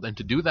field, and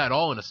to do that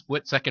all in a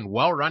split second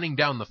while running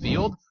down the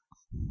field,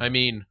 I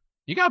mean,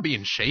 you gotta be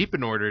in shape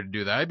in order to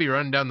do that. I'd be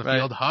running down the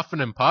field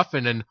huffing and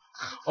puffing, and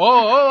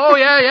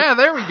yeah,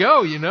 there we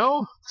go, you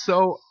know.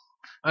 So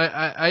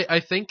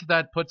I think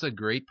that puts a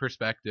great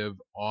perspective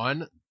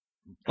on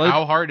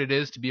how hard it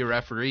is to be a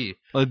referee.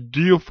 Do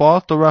you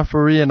fault the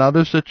referee in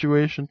other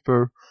situations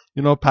for,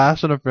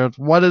 pass interference?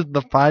 What is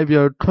the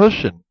 5-yard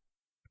cushion?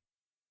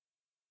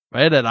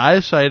 Right, at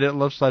eyesight, it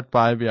looks like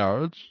 5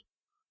 yards.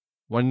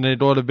 When they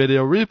do the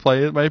video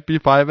replay, it might be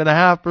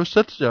 5.5 or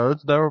 6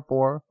 yards.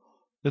 Therefore,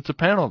 it's a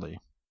penalty.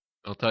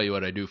 I'll tell you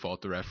what I do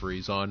fault the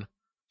referees on.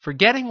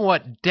 Forgetting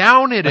what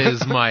down it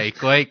is,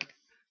 Mike.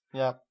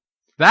 Yeah.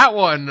 That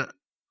one,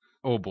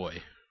 oh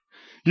boy.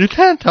 You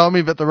can't tell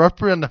me that the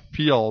referee on the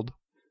field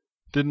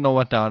didn't know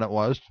what down it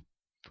was.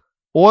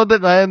 Or the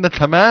guy in the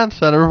command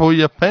center who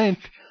you think,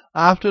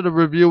 after the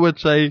review, would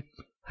say,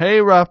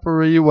 hey,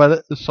 referee,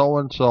 what is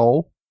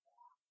so-and-so?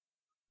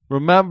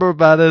 Remember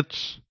that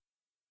it's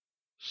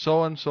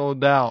so-and-so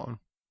down.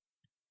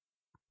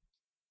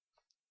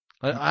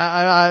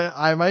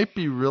 I might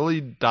be really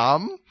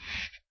dumb,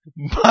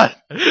 but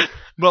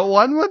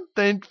one would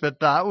think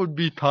that would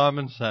be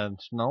common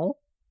sense, no?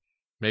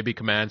 Maybe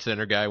command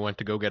center guy went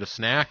to go get a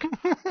snack.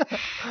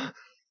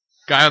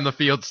 Guy on the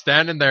field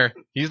standing there.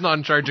 He's not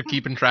in charge of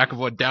keeping track of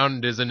what down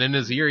it is, and in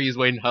his ear he's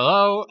waiting,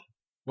 hello?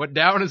 What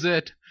down is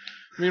it?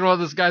 Meanwhile,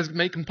 this guy's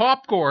making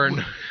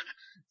popcorn.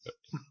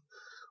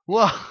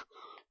 Well,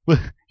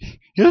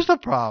 here's the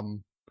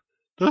problem.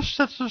 There's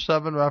 6 or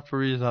 7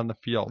 referees on the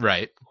field.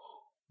 Right.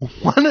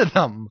 One of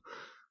them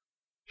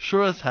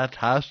sure as heck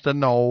has to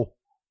know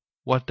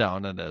what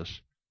down it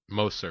is.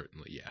 Most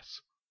certainly,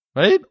 yes.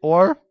 Right?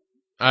 Or?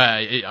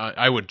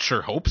 I would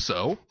sure hope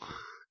so.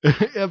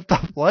 If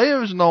the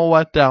players know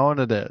what down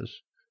it is.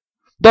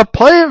 The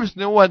players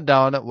knew what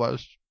down it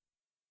was.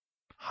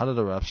 How do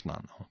the refs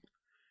not know?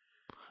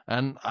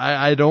 And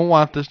I don't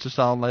want this to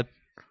sound like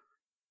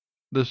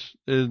this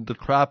is the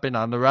crapping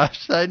on the ref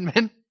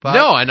segment. But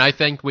no, and I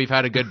think we've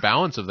had a good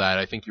balance of that.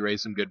 I think you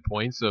raised some good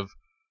points of,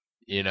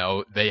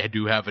 they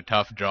do have a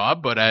tough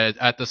job, but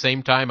at the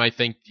same time, I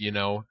think,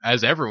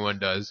 as everyone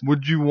does.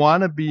 Would you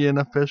want to be an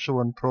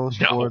official in pro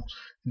sports?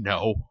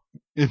 No.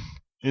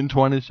 In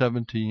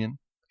 2017?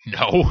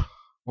 No.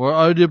 where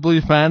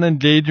arguably fan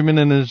engagement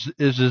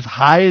is as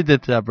high as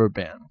it's ever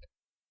been.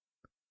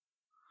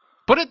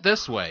 Put it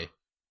this way.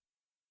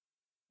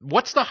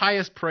 What's the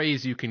highest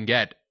praise you can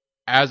get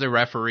as a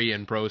referee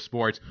in pro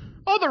sports?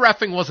 Oh, the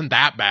reffing wasn't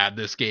that bad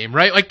this game,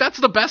 right? Like, that's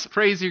the best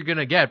praise you're going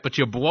to get, but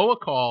you blow a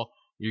call,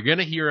 you're going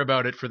to hear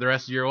about it for the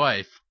rest of your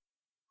life.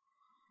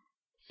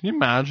 Can you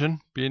imagine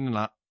being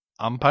an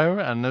umpire?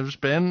 And there's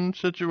been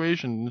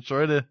situations,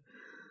 sorry to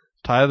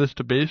tie this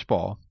to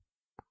baseball.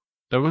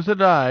 There was a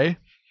guy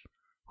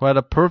who had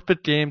a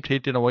perfect game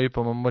taken away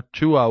from him with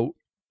 2 out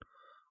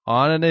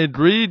on an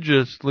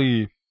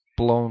egregiously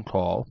blown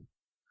call.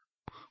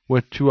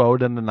 With 2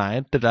 out in the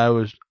 9th, the guy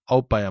was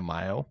out by a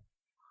mile,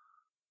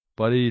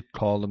 but he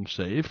called him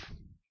safe.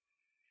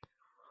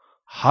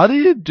 How do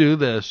you do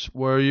this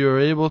where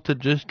you're able to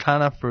just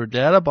kind of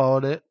forget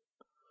about it,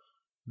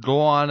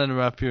 go on and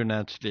ref your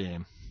next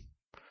game?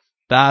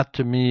 That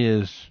to me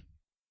is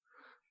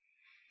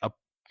a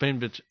thing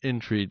that's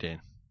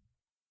intriguing.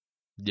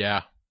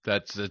 Yeah,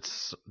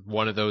 it's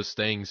one of those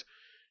things.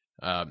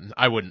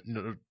 I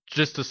wouldn't.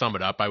 Just to sum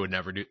it up, I would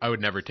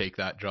never take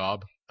that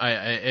job.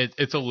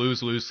 It's a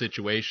lose-lose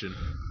situation.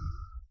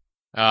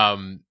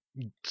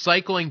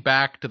 Cycling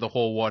back to the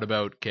whole "what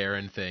about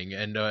Karen" thing,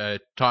 and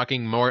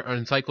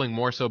cycling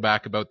more so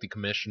back about the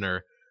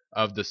commissioner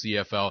of the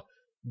CFL.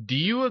 Do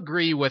you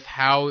agree with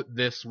how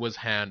this was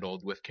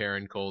handled with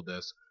Karen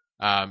Coldis?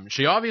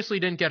 She obviously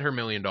didn't get her $1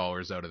 million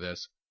out of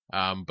this.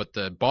 But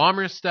the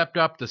Bombers stepped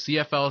up, the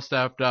CFL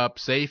stepped up,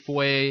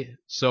 Safeway,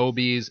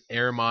 Sobeys,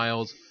 Air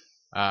Miles,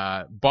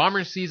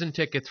 Bombers season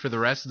tickets for the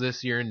rest of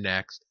this year and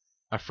next,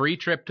 a free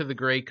trip to the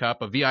Grey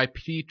Cup, a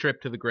VIP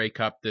trip to the Grey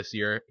Cup this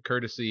year,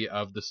 courtesy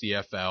of the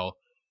CFL,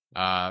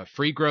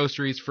 free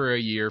groceries for a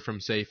year from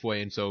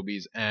Safeway and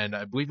Sobeys, and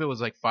I believe it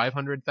was like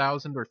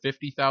 500,000 or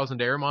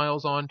 50,000 Air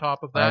Miles on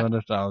top of that.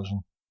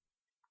 500,000.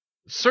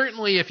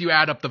 Certainly, if you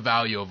add up the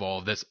value of all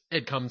of this,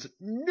 it comes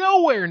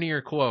nowhere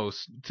near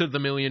close to the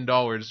 $1 million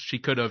she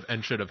could have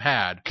and should have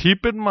had.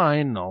 Keep in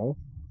mind, though,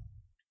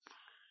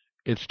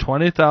 it's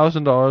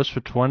 $20,000 for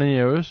 20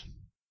 years.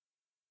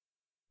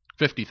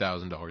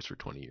 $50,000 for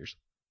 20 years.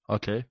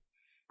 Okay.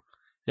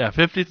 Yeah,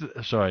 50,000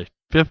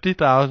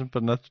 for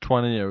the next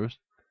 20 years.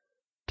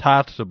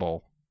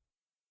 Taxable.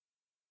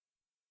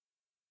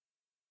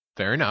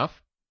 Fair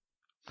enough.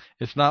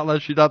 It's not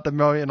like she got the $1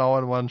 million all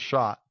in one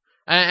shot.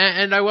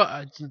 And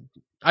I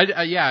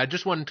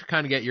just wanted to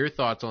kind of get your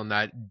thoughts on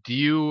that.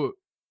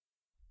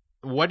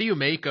 What do you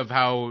make of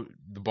how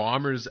the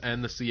Bombers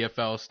and the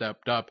CFL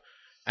stepped up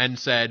and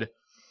said,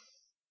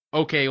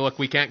 okay, look,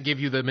 we can't give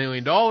you the $1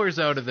 million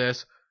out of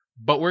this,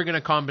 but we're going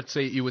to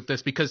compensate you with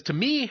this? Because to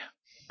me,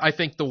 I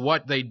think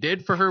what they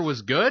did for her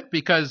was good,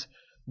 because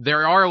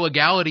there are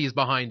legalities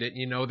behind it.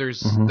 You know,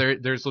 there's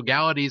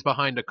legalities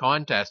behind a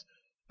contest.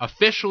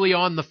 Officially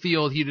on the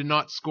field, he did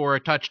not score a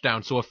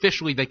touchdown, so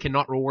officially they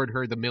cannot reward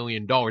her the $1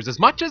 million. As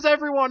much as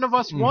every one of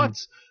us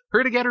wants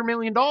her to get her $1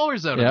 million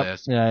out of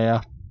this,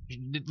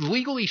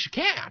 legally she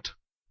can't.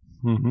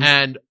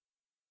 And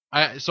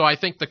so I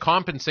think the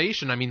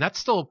compensation, I mean, that's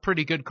still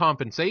pretty good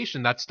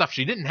compensation. That's stuff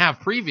she didn't have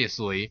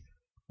previously.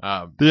 She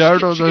can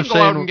go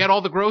out and get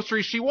all the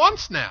groceries she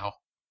wants now.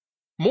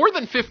 More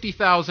than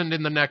 50,000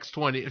 in the next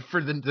 20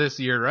 for this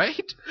year,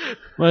 right?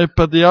 Right,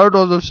 but the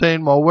Ardos are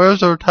saying, well,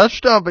 where's our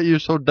touchdown that you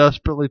so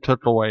desperately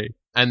took away?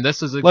 And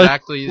this is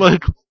exactly...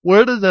 Like,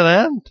 where does it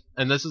end?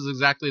 And this is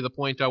exactly the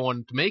point I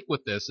wanted to make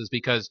with this, is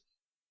because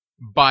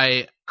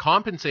by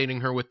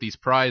compensating her with these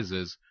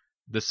prizes,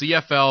 the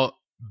CFL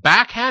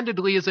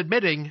backhandedly is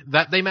admitting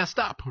that they messed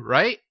up,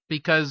 right?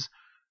 Because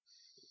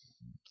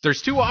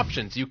there's 2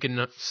 options. You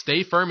can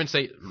stay firm and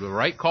say, the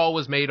right call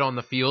was made on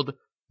the field,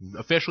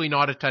 officially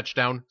not a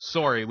touchdown,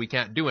 sorry, we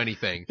can't do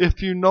anything.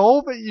 If you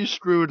know that you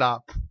screwed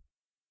up,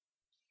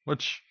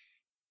 which,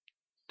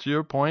 to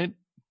your point,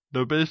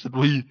 they're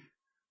basically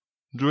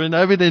doing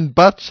everything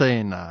but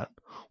saying that,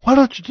 why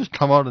don't you just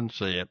come out and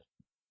say it?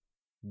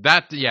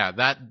 That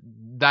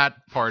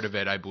part of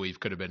it, I believe,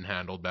 could have been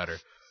handled better.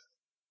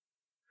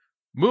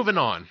 Moving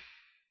on.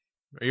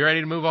 Are you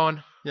ready to move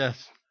on?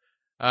 Yes.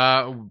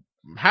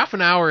 Half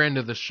an hour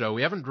into the show,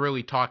 we haven't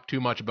really talked too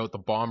much about the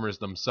Bombers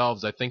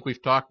themselves. I think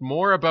we've talked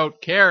more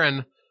about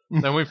Karen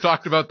than we've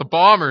talked about the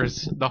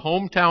Bombers, the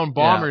hometown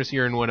Bombers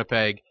here in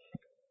Winnipeg.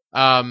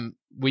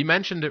 We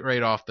mentioned it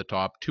right off the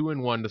top,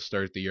 2-1 to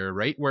start the year,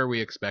 right where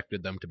we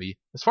expected them to be.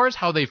 As far as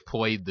how they've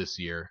played this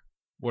year,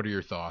 what are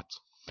your thoughts?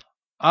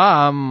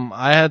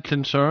 I had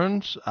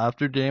concerns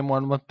after game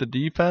 1 with the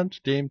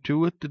defense, game 2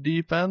 with the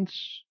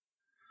defense.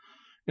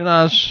 You know,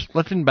 I was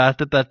looking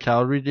back at that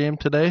Calgary game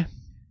today.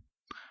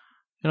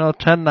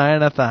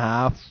 10-9 at the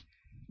half.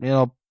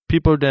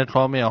 People didn't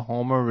call me a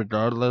homer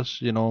regardless.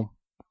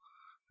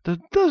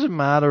 It doesn't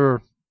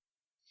matter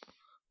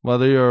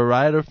whether you're a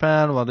Rider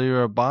fan, whether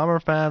you're a Bomber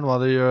fan,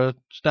 whether you're a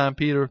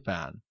Stampeder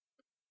fan.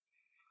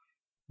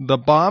 The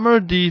Bomber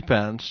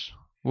defense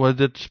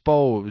was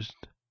exposed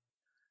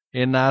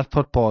in that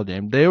football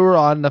game. They were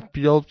on the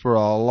field for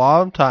a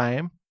long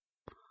time.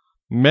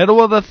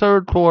 Middle of the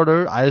third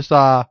quarter, I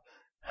saw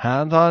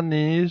hands on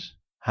knees,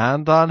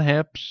 hands on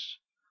hips.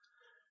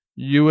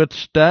 You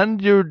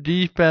extend your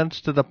defense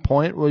to the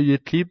point where you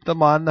keep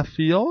them on the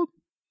field.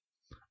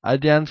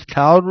 Against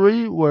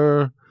Calgary,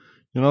 where,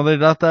 they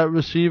got that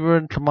receiver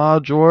in Kamal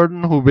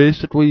Jordan, who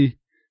basically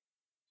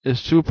is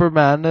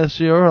Superman this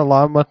year,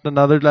 along with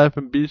another guy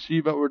from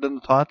BC that we're going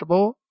to talk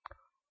about.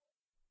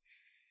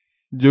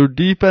 Your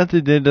defense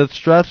is just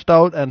stretched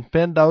out and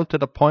thinned out to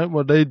the point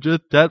where they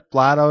just get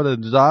flat out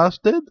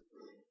exhausted.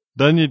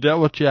 Then you get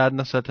what you had in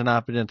the second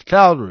half against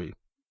Calgary.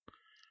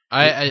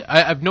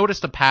 I've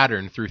noticed a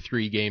pattern through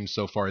 3 games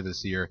so far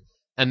this year,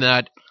 and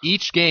that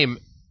each game,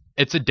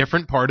 it's a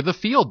different part of the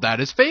field that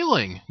is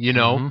failing.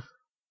 Mm-hmm.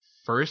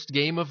 First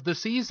game of the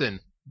season,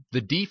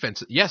 the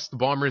defense. Yes, the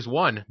Bombers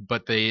won,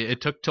 but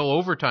it took till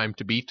overtime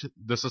to beat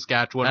the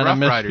Saskatchewan And Roughriders,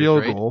 a missed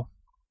field right? goal.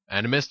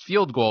 And a missed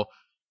field goal.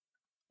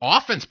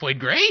 Offense played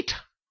great.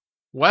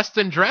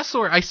 Weston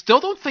Dressler, I still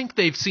don't think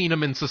they've seen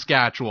him in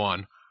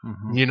Saskatchewan.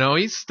 Mm-hmm.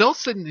 He's still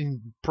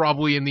sitting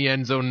probably in the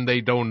end zone and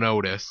they don't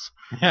notice.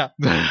 Yeah.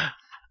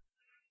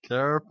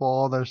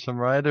 Careful, there's some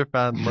Rider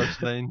fans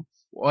listening.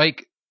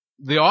 Like,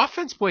 the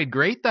offense played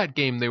great that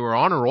game. They were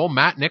on a roll.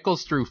 Matt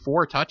Nichols threw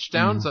 4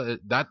 touchdowns.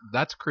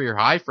 That's career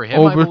high for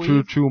him, I believe.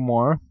 Overthrew 2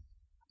 more.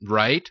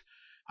 Right.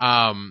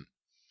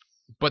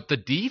 But the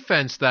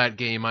defense that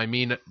game,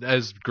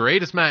 as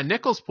great as Matt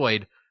Nichols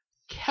played,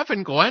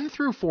 Kevin Glenn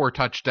threw 4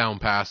 touchdown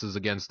passes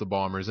against the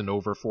Bombers and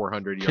over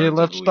 400 yards. Okay,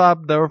 let's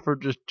stop there for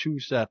just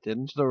 2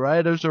 seconds. The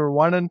Riders are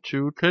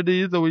 1-2, could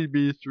easily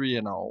be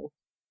 3-0.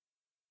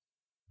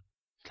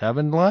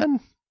 Kevin Glenn,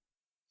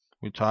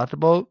 we talked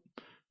about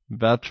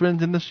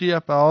veterans in the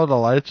CFL, the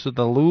likes of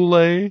the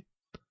Lulay.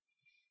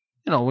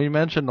 We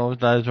mentioned those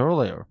guys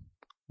earlier.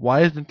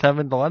 Why isn't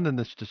Kevin Glenn in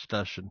this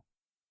discussion?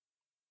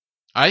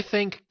 I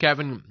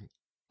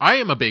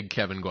am a big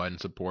Kevin Glenn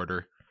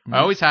supporter. I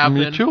always have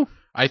been. Me too.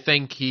 I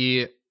think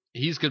he's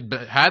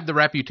had the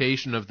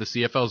reputation of the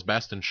CFL's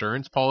best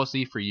insurance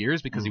policy for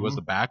years because he was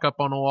the backup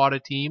on a lot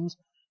of teams.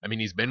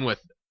 He's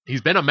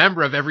been a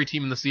member of every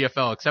team in the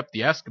CFL except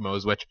the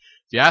Eskimos, which, if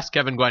you ask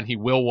Kevin Glenn, he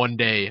will one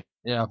day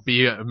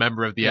be a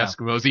member of the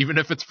Eskimos, even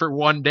if it's for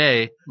one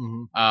day.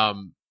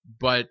 Mm-hmm.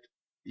 But,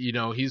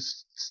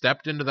 he's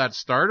stepped into that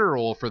starter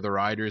role for the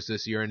Riders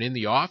this year, and in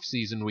the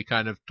offseason, we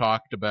kind of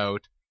talked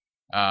about,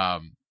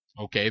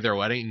 okay, they're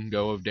letting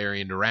go of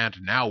Darian Durant,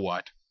 now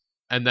what?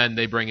 And then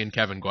they bring in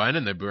Kevin Glenn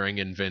and they bring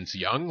in Vince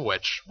Young,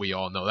 which we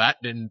all know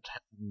that didn't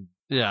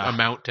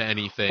amount to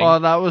anything. Well,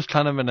 that was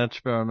kind of an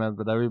experiment,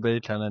 but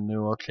everybody kind of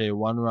knew, okay,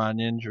 1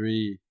 run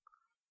injury,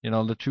 the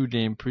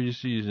 2-game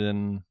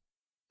preseason,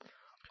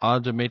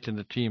 odds of making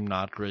the team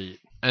not great.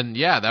 And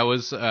that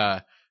was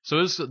that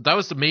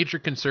was the major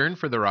concern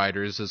for the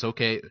Riders is,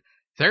 okay,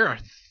 their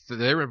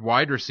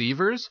wide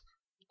receivers,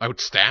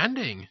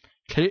 outstanding.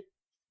 Okay,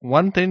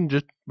 one thing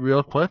just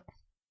real quick.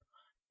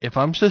 If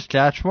I'm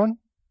Saskatchewan,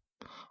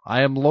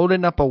 I am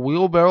loading up a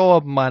wheelbarrow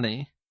of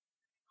money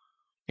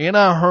in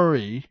a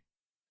hurry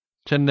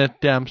to Nick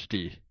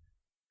Dempsey.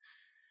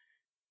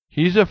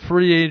 He's a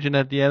free agent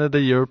at the end of the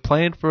year,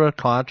 playing for a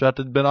contract.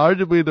 Has been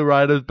arguably the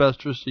Riders'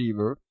 best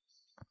receiver.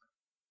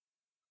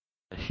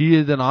 He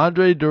is an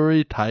Andre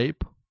Dury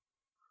type.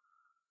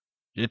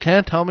 You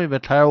can't tell me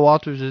that Tyler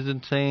Walters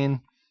isn't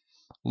saying,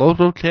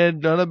 local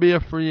kid, gonna be a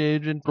free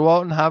agent, go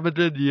out and have a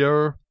good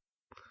year.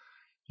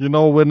 And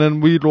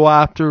then we go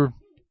after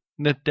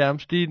Nick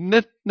Dempsey.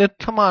 Nick,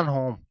 come on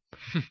home.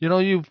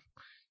 You've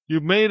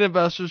made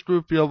Investors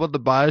Group feel with the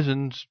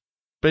Bisons.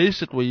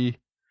 Basically,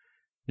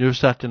 you're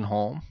second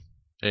home.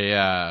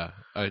 Yeah,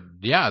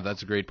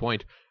 that's a great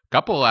point. A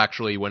couple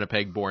actually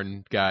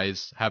Winnipeg-born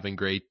guys having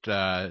great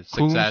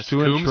success.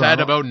 Coombs had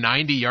about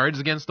 90 yards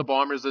against the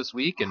Bombers this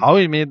week, and how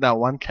he made that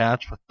one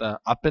catch with the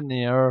up in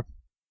the air.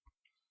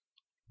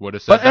 Would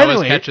have said that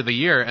was catch of the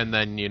year, and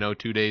then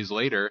 2 days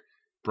later,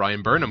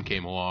 Brian Burnham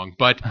came along.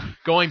 But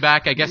going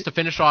back, I guess, to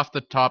finish off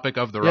the topic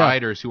of the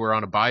Riders who were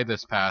on a bye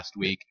this past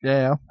week.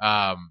 Yeah.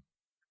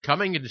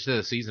 Coming into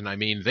the season,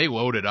 they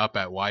loaded up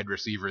at wide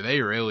receiver.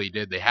 They really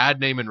did. They had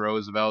Naaman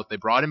Roosevelt. They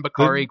brought in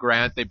Bakari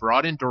Grant. They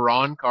brought in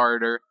Duron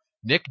Carter.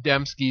 Nick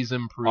Dembski's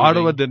improving.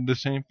 Ottawa did the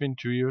same thing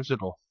 2 years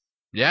ago.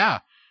 Yeah.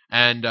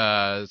 And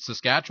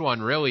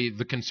Saskatchewan, really,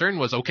 the concern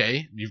was,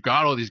 okay, you've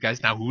got all these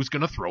guys. Now who's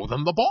going to throw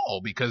them the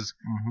ball? Because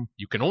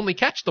you can only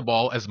catch the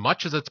ball as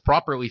much as it's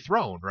properly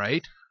thrown,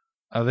 right?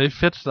 They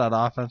fixed that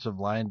offensive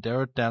line.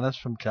 Derek Dennis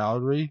from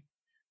Calgary,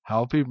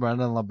 healthy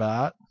Brendan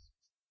Labatt.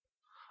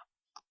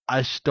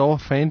 I still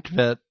think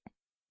that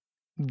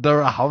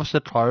they're a house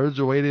of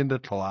cards waiting to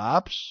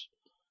collapse.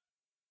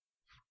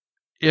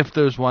 If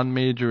there's one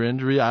major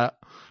injury,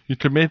 you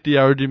could make the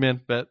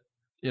argument that,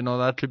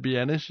 that could be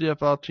any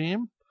CFL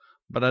team.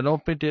 But I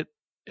don't think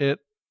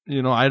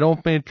I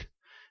don't think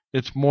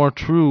it's more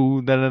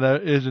true than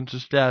it is in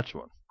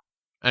Saskatchewan.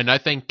 And I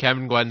think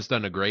Kevin Glenn's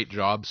done a great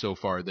job so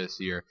far this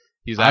year.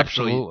 He's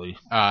Absolutely.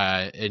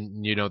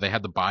 and they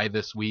had the bye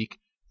this week,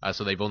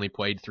 so they've only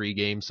played 3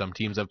 games. Some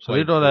teams have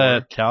played. So they go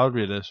to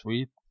Calgary this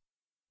week.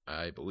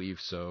 I believe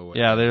so.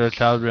 Yeah, they were at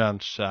Calgary on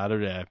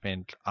Saturday, I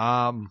think.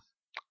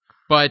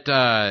 But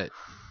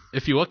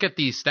if you look at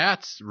these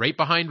stats, right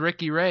behind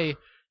Ricky Ray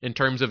in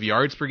terms of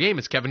yards per game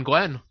is Kevin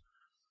Glenn.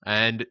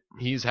 And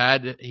he's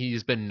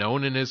been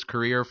known in his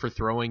career for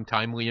throwing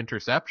timely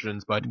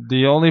interceptions, but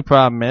the only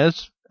problem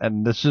is,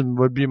 and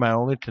would be my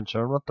only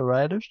concern with the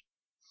Riders,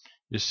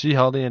 you see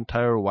how the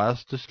entire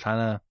West is kind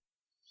of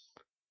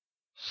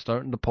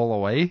starting to pull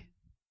away?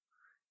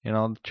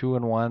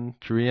 2-1,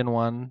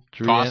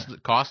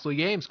 3-1, costly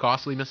games,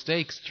 costly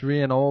mistakes.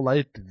 3-0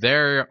 light.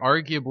 They're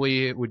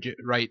arguably,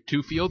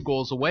 two field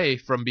goals away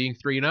from being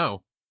 3-0.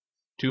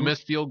 Two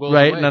missed field goals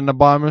right, away. And then the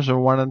Bombers are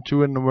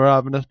 1-2, and we're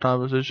having this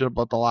conversation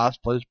about the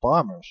last place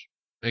Bombers.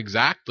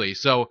 Exactly.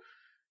 So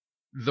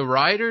the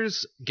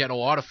Riders get a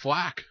lot of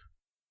flack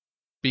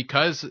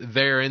because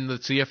they're in the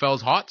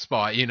CFL's hot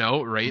spot,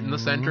 right in the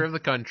center of the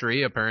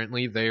country.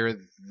 Apparently, they're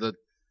the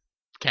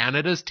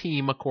Canada's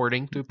team,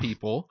 according to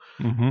people.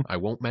 I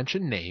won't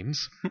mention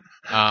names.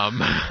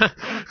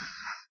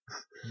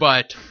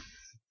 But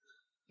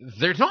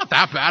they're not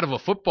that bad of a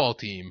football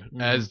team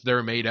as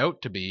they're made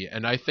out to be.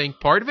 And I think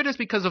part of it is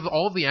because of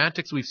all of the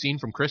antics we've seen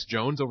from Chris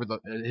Jones over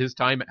his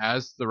time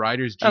as the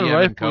Riders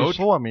GM and coach.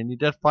 So, I mean, he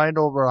did find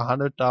over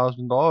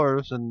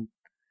 $100,000 in,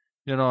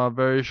 a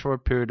very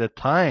short period of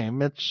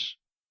time.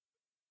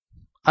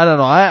 I don't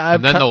know.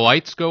 And then the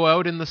lights go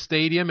out in the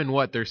stadium in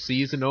their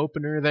season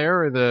opener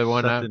there, or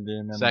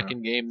the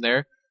second game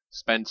there.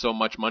 Spend so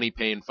much money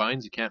paying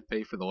fines, you can't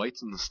pay for the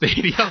lights in the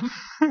stadium.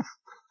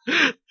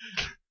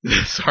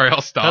 Sorry,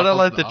 I'll stop. Kind of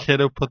like the kid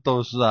who put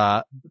those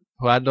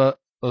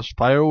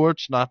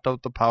fireworks, knocked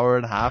out the power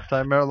in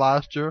halftime there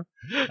last year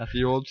at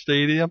the old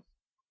stadium.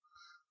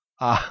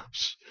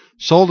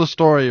 So the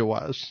story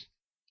was.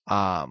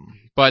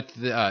 But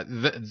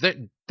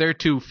they're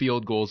 2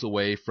 field goals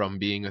away from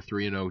being a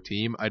 3-0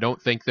 team. I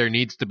don't think there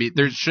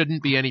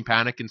shouldn't be any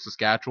panic in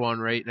Saskatchewan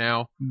right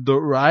now. The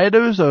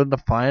Riders are the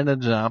fine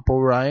example,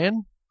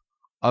 Ryan,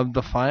 of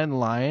the fine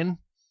line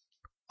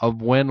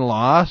of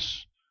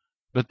win-loss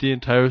that the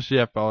entire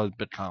CFL has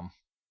become.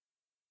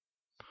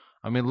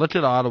 I mean, look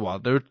at Ottawa.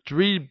 They're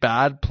 3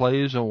 bad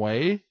plays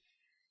away.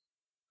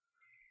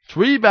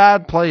 3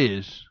 bad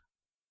plays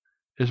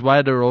is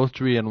why they're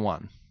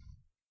 0-3-1.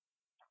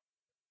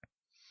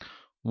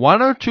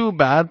 1 or 2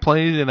 bad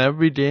plays in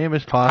every game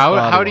is cost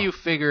Ottawa. How do you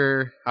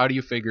figure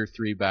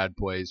 3 bad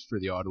plays for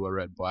the Ottawa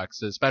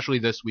Redblacks, especially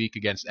this week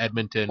against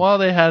Edmonton? Well,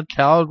 they had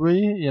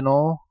Calgary,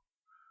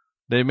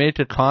 They made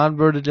a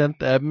convert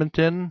against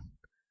Edmonton.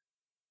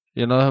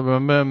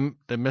 Remember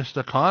they missed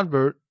a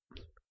convert.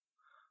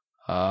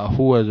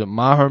 Who was it?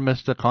 Maher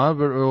missed a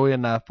convert early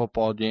in that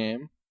football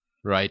game.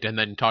 Right, and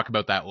then talk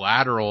about that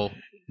lateral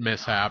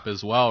mishap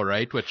as well,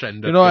 right? Which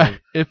ended up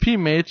if he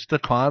makes the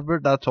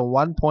convert, that's a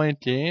 1-point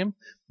game.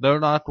 They're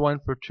not going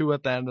for 2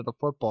 at the end of the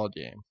football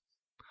game.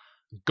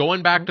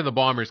 Going back to the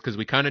Bombers, because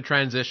we kind of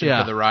transitioned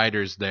to the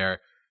Riders there.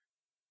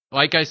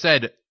 Like I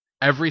said,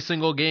 every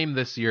single game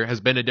this year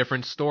has been a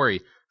different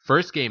story.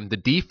 First game, the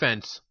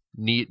defense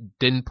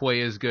didn't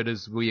play as good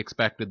as we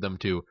expected them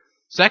to.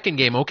 Second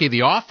game, okay,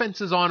 the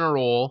offense is on a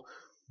roll.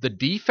 The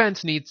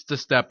defense needs to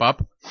step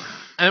up.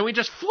 And we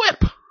just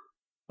flip.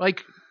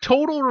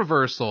 Total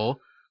reversal.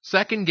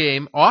 Second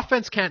game,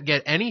 offense can't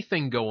get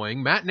anything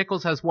going. Matt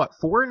Nichols has 4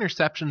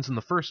 interceptions in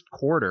the first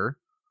quarter.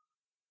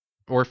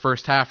 Or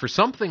first half, or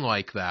something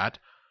like that.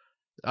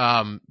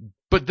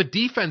 But the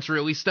defense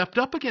really stepped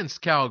up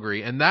against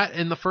Calgary. And that,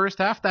 in the first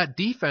half, that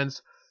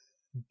defense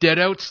did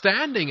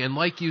outstanding. And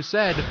like you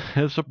said,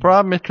 it's a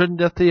problem. It couldn't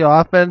get the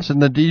offense,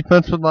 and the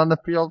defense was on the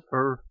field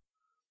for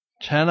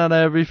 10 out of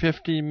every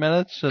 15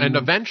 minutes. And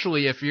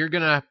eventually, if you're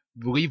going to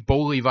leave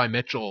Bo Levi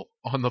Mitchell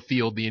on the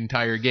field the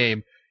entire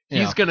game,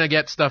 he's going to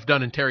get stuff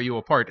done and tear you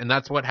apart. And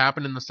that's what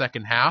happened in the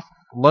second half.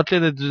 Look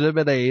at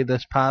Exhibit A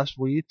this past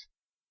week.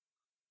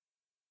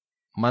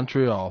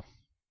 Montreal.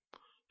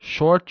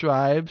 Short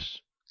drives,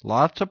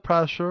 lots of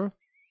pressure,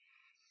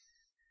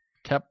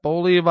 kept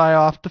Bo Levi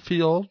off the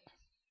field,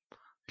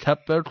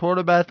 kept their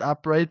quarterback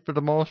upright for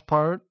the most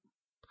part,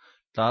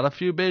 got a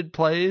few big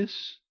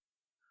plays.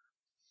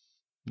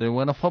 They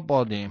win a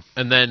football game.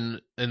 And then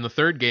in the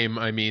third game,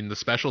 the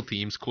special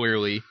teams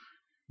clearly,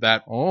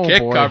 that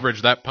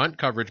coverage, that punt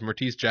coverage,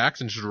 Martese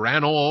Jackson just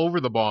ran all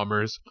over the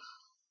Bombers.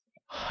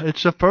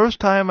 It's the first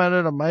time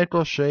under the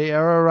Michael Shea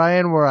era,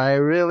 Ryan, where I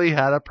really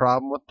had a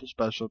problem with the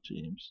special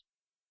teams.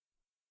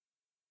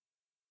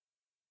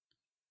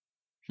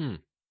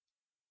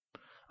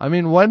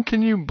 When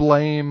can you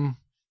blame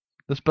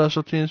the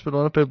special teams for the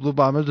Winnipeg Blue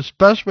Bombers,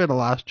 especially in the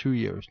last 2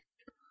 years?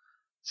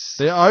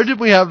 They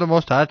arguably have the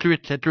most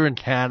accurate kicker in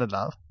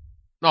Canada.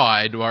 No,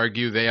 I'd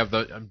argue they have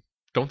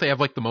don't they have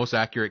the most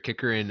accurate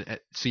kicker in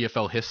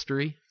CFL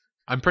history?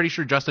 I'm pretty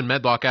sure Justin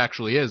Medlock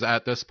actually is,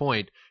 at this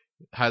point,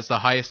 has the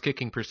highest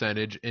kicking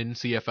percentage in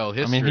CFL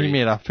history. He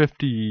made a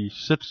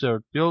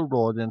 56-yard field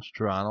goal against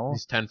Toronto.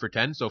 He's 10 for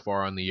 10 so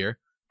far on the year.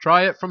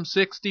 Try it from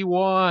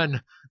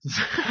 61.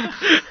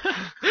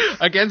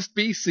 Against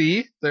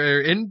BC.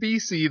 They're in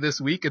BC this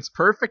week. It's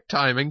perfect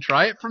timing.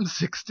 Try it from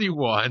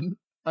 61.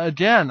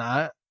 Again,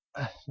 I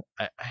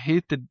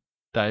hate to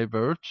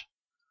diverge,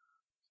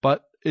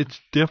 but it's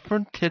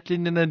different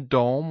hitting in a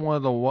dome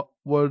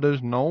where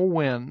there's no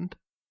wind,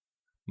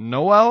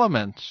 no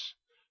elements,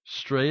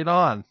 straight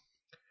on.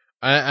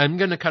 I'm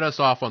going to cut us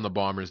off on the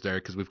Bombers there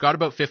because we've got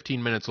about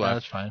 15 minutes left.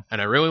 That's fine.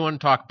 And I really want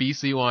to talk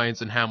BC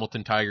Lions and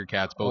Hamilton Tiger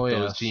Cats, both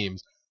those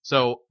teams.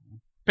 So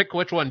pick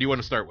which one do you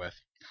want to start with?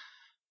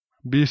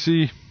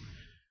 BC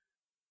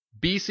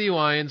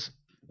Lions,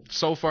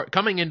 so far,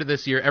 coming into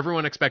this year,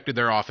 everyone expected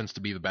their offense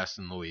to be the best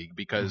in the league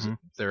because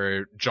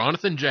they're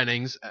Jonathan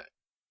Jennings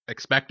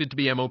expected to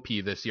be MOP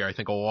this year. I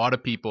think a lot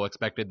of people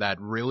expected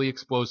that really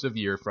explosive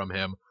year from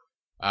him.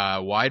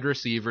 Wide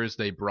receivers,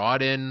 they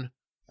brought in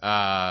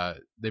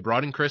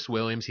Chris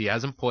Williams. He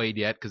hasn't played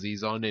yet because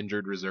he's on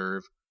injured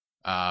reserve.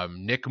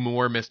 Nick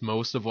Moore missed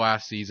most of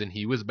last season.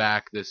 He was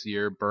back this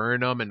year.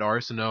 Burnham and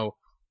Arsenault.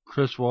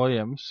 Chris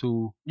Williams,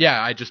 who...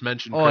 Yeah, I just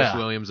mentioned Chris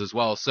Williams as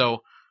well.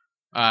 So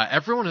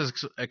everyone is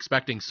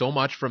expecting so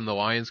much from the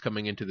Lions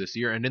coming into this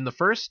year. And in the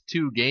first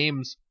two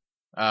games,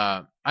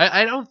 in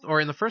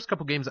the first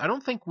couple games, I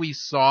don't think we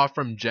saw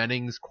from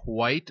Jennings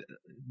quite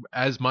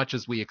as much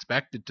as we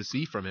expected to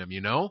see from him,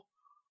 you know?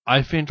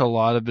 I think a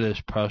lot of it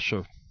is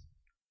pressure.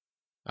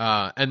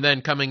 And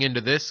then coming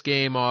into this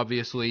game,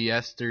 obviously,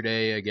 2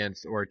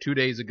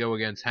 days ago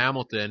against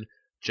Hamilton,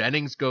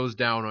 Jennings goes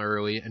down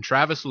early, and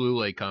Travis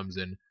Lulay comes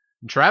in.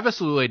 And Travis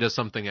Lulay does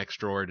something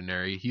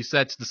extraordinary. He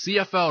sets the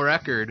CFL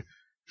record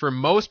for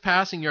most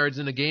passing yards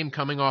in a game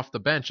coming off the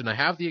bench, and I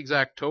have the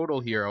exact total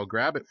here. I'll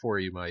grab it for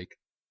you, Mike.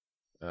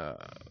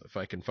 If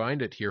I can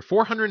find it here.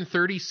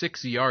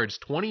 436 yards,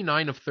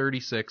 29 of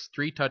 36,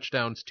 3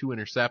 touchdowns, 2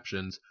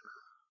 interceptions.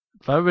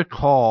 If I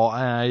recall,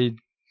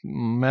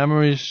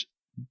 memory's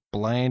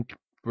blank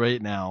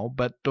right now,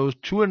 but those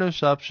 2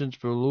 interceptions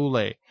for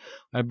Lulay,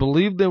 I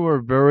believe they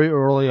were very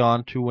early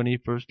on too when he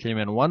first came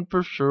in. One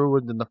for sure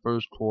was in the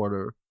first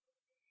quarter.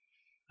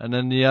 And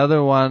then the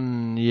other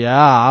one,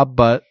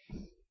 but...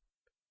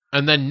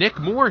 And then Nick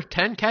Moore,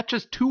 10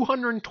 catches,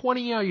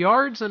 220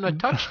 yards, and a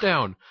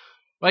touchdown.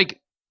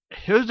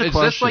 Here's the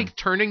question. Is this like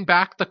turning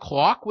back the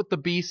clock with the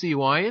BC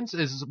Lions?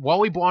 Is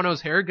Wally Buono's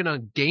hair going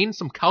to gain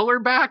some color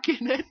back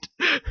in it?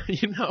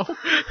 You know?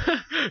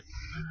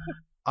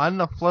 On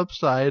the flip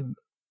side,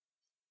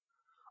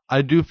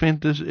 I do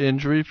think this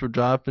injury for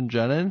Jonathan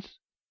Jennings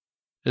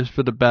is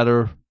for the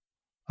better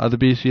of the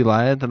BC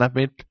Lions. And I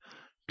think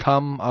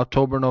come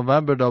October,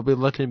 November, they'll be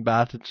looking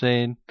back and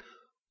saying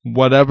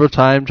whatever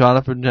time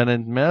Jonathan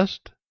Jennings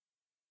missed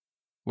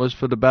was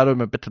for the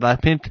betterment. But I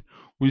think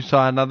we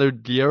saw another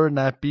gear in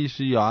that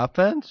BC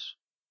offense.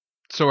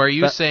 So are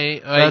you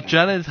saying... that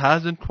Jennings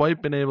hasn't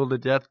quite been able to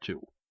get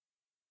to?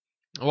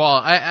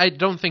 Well, I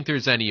don't think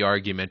there's any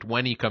argument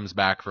when he comes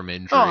back from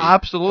injury. Oh,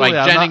 absolutely.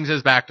 Jennings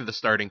is back to the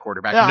starting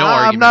quarterback. Yeah, no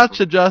argument. I'm not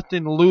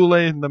suggesting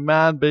Lulay is the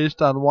man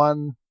based on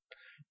one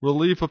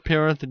relief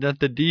appearance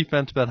against the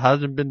defense that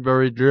hasn't been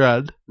very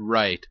good.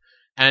 Right.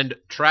 And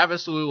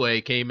Travis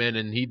Lulay came in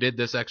and he did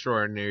this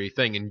extraordinary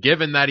thing. And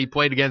given that he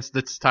played against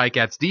the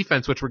Ticats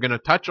defense, which we're going to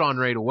touch on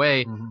right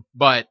away,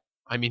 but,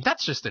 I mean,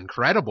 that's just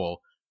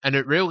incredible. And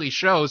it really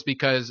shows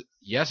because,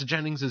 yes,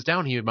 Jennings is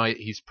down.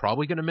 He's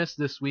probably going to miss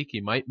this week.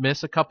 He might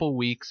miss a couple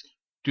weeks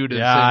due to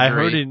this injury. I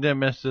heard he did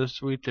miss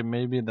this week and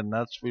maybe the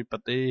next week,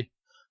 but they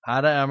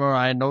had an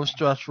MRI, no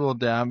structural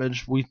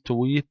damage week to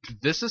week.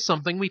 This is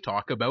something we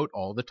talk about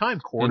all the time.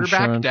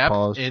 Quarterback Insurance depth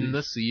policies. in the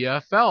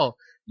CFL.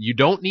 You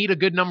don't need a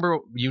good number.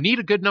 You need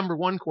a good number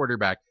one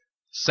quarterback.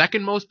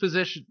 Second most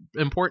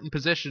important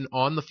position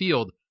on the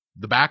field,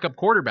 the backup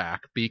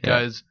quarterback,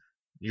 because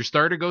your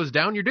starter goes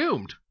down, you're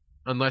doomed.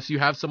 Unless you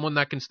have someone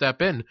that can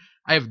step in.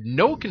 I have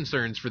no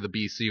concerns for the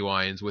BC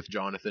Lions with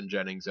Jonathan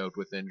Jennings out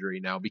with injury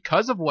now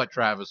because of what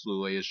Travis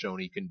Lulay has shown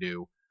he can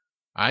do.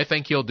 I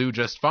think he'll do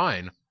just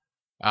fine.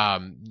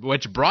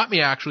 Which brought me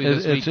actually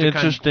this week. It's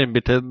interesting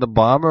because the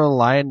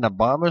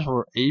Bombers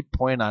were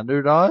 8-point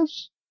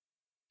underdogs.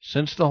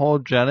 Since the whole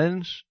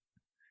Jennings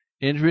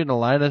injury, the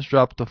line has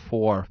dropped to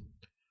 4.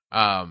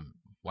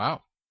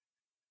 Wow.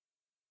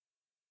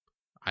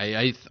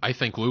 I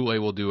think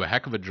Lulay will do a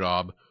heck of a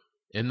job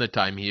in the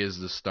time he is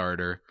the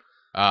starter.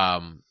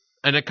 And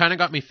it kind of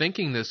got me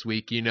thinking this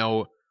week, you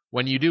know,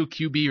 when you do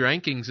QB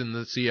rankings in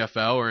the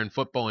CFL or in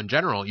football in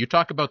general, you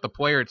talk about the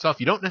player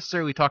itself. You don't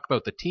necessarily talk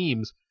about the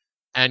teams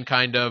and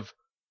kind of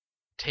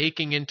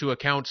taking into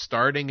account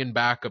starting and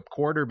backup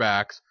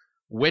quarterbacks,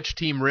 which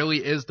team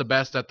really is the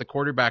best at the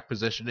quarterback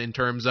position in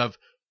terms of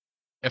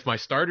if my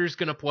starter's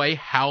going to play,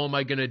 how am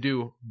I going to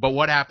do? But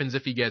what happens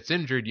if he gets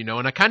injured, you know?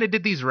 And I kind of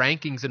did these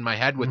rankings in my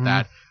head with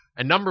that.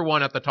 And number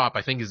one at the top,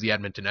 I think, is the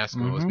Edmonton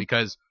Eskimos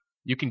because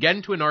you can get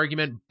into an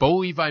argument, Bo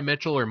Levi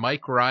Mitchell or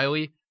Mike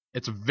Riley.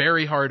 It's a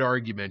very hard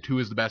argument who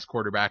is the best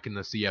quarterback in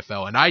the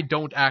CFL. And I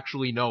don't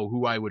actually know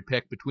who I would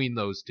pick between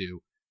those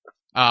two.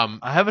 I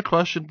have a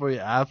question for you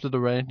after the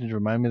rankings.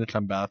 Remind me to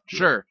come back to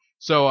Sure.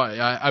 So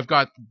I've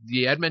got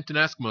the Edmonton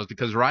Eskimos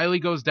because Riley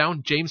goes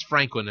down. James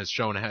Franklin has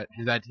shown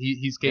that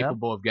he's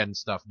capable of getting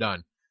stuff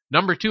done.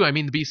 Number two, I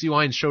mean, the BC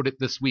Lions showed it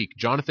this week.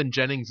 Jonathan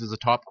Jennings is a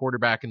top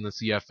quarterback in the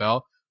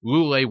CFL.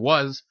 Lulay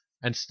was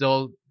and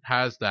still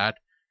has that.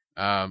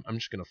 I'm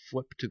just going to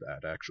flip to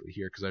that actually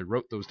here because I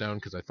wrote those down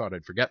because I thought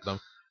I'd forget them.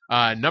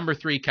 Number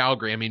 3,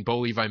 Calgary. I mean, Bo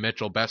Levi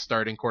Mitchell, best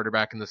starting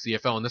quarterback in the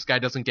CFL, and this guy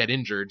doesn't get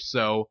injured,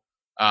 so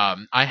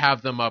I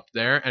have them up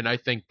there, and I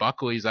think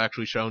Buckley's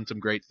actually shown some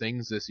great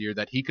things this year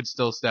that he could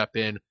still step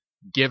in,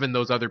 given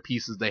those other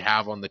pieces they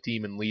have on the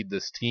team and lead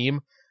this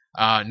team.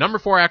 Number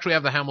 4, I actually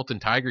have the Hamilton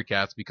Tiger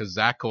Cats because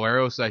Zach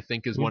Collaros, I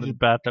think, is one of the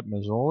backup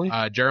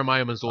Mazzoli.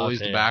 Jeremiah Mazzoli's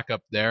the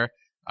backup there.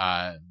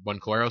 When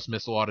Collaros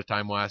missed a lot of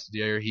time last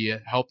year, he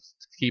helped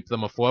keep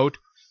them afloat.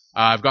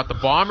 I've got the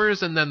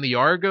Bombers and then the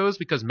Argos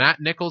because Matt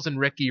Nichols and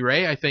Ricky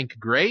Ray, I think,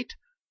 great.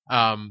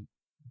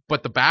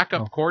 But the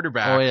backup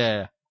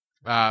quarterbacks.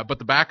 But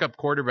the backup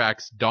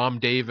quarterbacks, Dom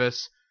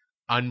Davis,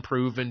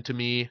 unproven to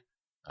me.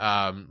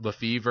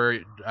 Lefevre,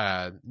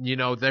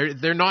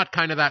 they're not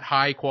kind of that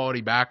high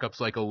quality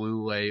backups like a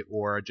Lulay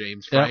or a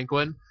James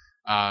Franklin.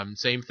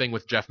 Same thing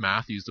with Jeff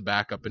Matthews, the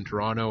backup in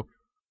Toronto.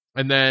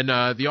 And then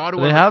the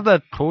Ottawa. They have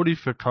that Cody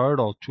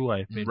Fajardo too,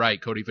 I think. Right,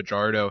 Cody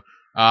Fajardo.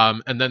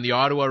 And then the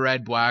Ottawa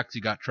Red Blacks,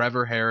 you got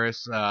Trevor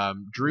Harris,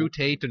 Drew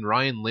Tate, and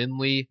Ryan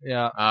Lindley.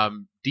 Yeah.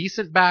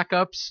 Decent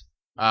backups.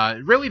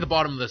 Really, the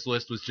bottom of this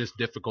list was just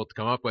difficult to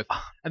come up with.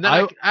 And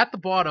then at the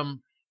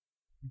bottom,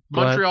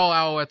 Montreal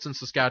Alouettes and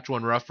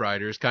Saskatchewan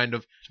Roughriders, kind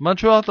of. Is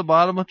Montreal at the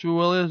bottom with Drew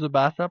Willie as the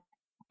backup?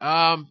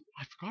 I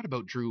forgot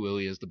about Drew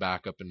Willie as the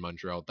backup in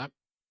Montreal. That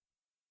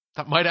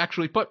might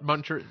actually put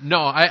Montreal.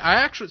 No,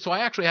 I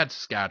actually had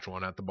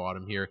Saskatchewan at the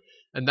bottom here,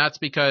 and that's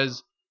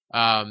because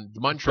the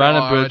Montreal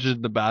Brandon Bridge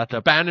is the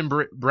backup.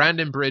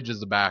 Brandon Bridge is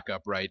the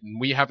backup, right?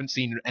 And we haven't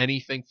seen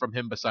anything from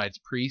him besides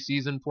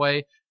preseason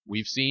play.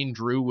 We've seen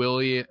Drew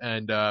Willie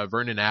and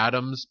Vernon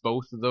Adams.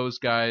 Both of those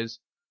guys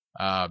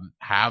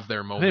have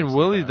their moments. I think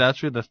Willie's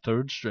actually the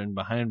third string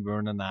behind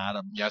Vernon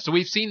Adams. Yeah, so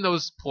we've seen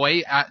those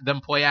play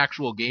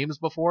actual games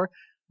before.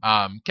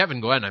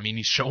 Kevin Glenn, I mean,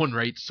 he's shown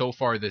right so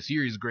far this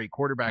year. He's a great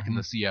quarterback in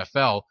the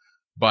CFL,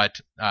 but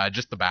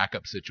just the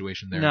backup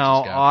situation there.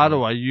 Now,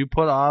 Ottawa, you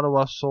put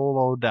Ottawa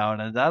solo down.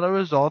 Is that a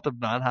result of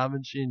not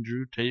having seen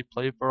Drew Tate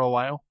play for a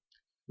while?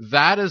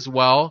 That as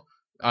well.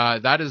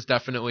 That is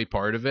definitely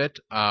part of it.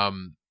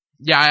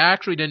 Yeah, I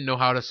actually didn't know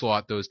how to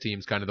slot those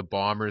teams, kind of the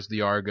Bombers,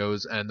 the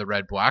Argos, and the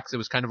Red Blacks. It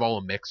was kind of all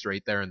a mix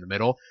right there in the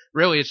middle.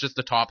 Really, it's just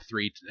the top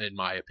 3, in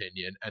my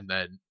opinion, and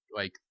then,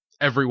 like,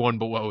 everyone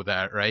below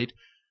that, right?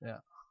 Yeah.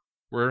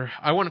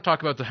 I want to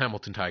talk about the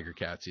Hamilton Tiger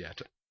Cats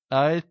yet.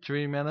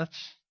 3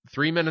 minutes.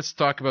 3 minutes to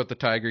talk about the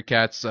Tiger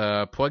Cats.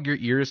 Plug your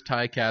ears,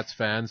 Ticats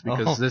fans,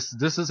 because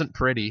this isn't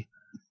pretty.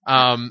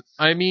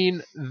 I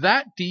mean,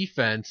 that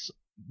defense,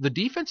 the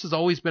defense has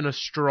always been a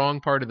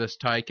strong part of this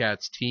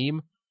Ticats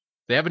team.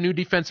 They have a new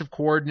defensive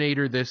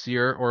coordinator this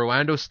year.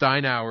 Orlando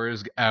Steinauer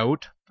is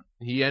out.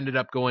 He ended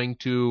up going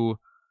to,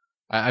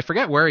 I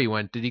forget where he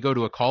went. Did he go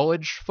to a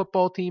college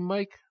football team,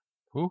 Mike?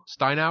 Who?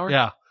 Steinauer?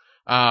 Yeah.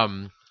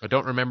 I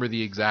don't remember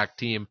the exact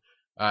team.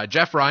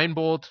 Jeff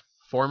Reinbold,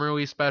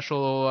 formerly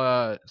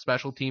special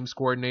teams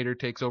coordinator,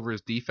 takes over as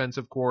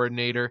defensive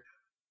coordinator.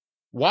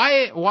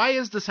 Why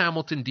is this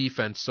Hamilton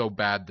defense so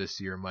bad this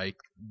year, Mike?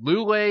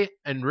 Lulay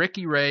and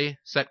Ricky Ray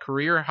set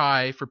career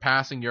high for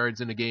passing yards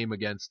in a game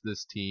against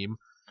this team.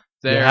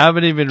 They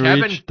haven't even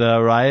reached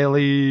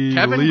Riley,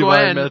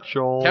 Levi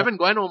Mitchell. Kevin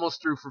Glenn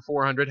almost threw for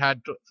 400, had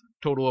a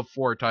total of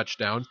 4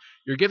 touchdowns.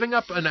 You're giving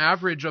up an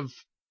average of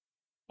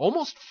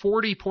almost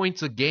 40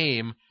 points a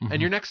game,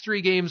 and your next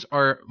 3 games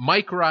are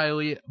Mike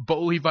Riley,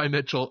 Bo Levi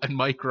Mitchell, and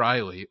Mike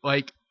Riley.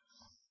 Like,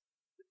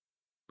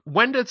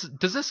 when does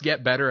this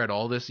get better at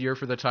all this year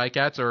for the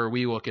Ticats, or are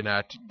we looking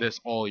at this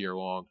all year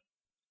long?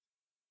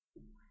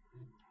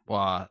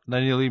 Well,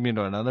 then you lead me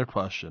to another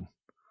question.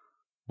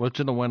 Which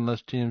of the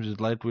winless teams is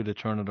likely to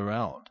turn it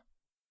around?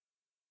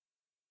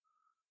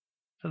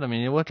 I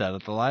mean, you look at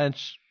it. The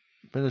Lions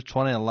finished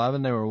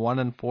 2011. They were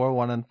 1-4,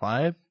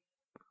 1-5.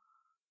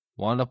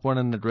 Wound up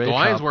winning the Grey Cup. The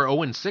Lions were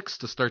 0-6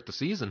 to start the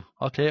season.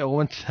 Okay,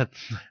 0-6.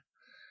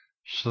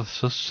 So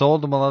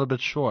sold them a little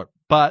bit short.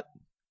 But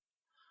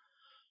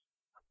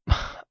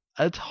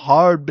it's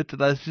hard because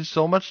I see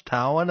so much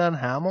talent on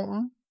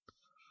Hamilton.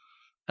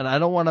 And I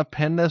don't want to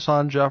pin this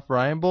on Jeff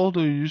Reinbold,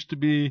 who used to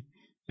be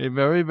a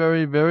very,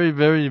 very, very,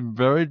 very,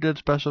 very good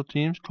special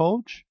teams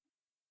coach.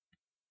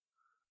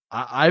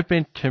 I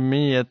think, to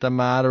me, it's a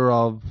matter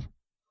of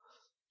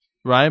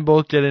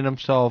Reinbold getting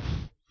himself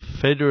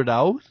figured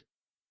out.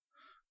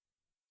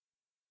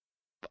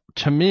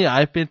 To me,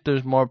 I think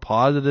there's more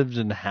positives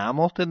in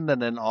Hamilton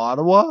than in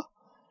Ottawa.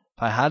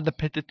 If I had to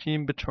pick a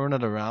team to turn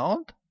it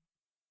around,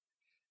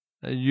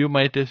 you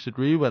might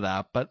disagree with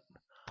that, but...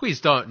 Please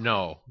don't,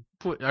 no.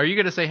 Are you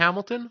going to say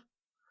Hamilton?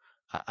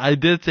 I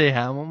did say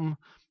Hamilton,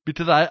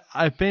 because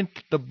I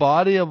think the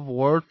body of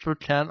work for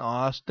Kent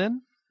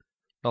Austin,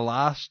 the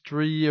last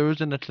 3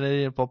 years in the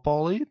Canadian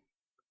Football League,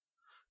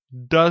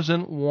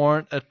 doesn't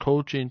warrant a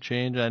coaching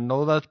change. I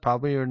know that's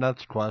probably your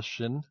next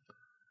question.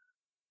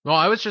 Well,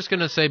 I was just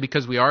going to say,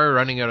 because we are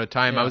running out of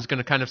time, I was going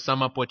to kind of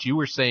sum up what you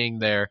were saying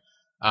there.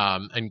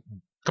 And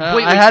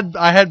completely...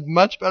 I had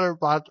much better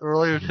thoughts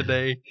earlier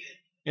today.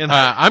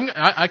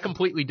 I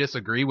completely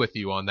disagree with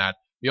you on that.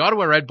 The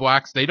Ottawa Red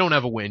Blacks, they don't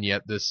have a win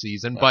yet this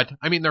season, but,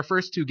 I mean, their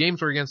first 2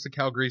 games were against the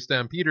Calgary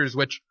Stampeders,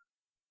 which,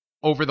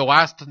 over the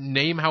last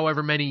name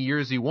however many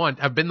years you want,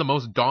 have been the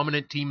most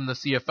dominant team in the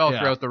CFL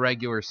throughout the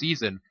regular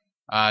season.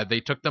 They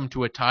took them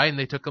to a tie, and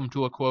they took them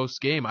to a close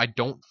game. I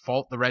don't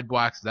fault the Red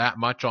Blacks that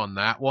much on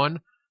that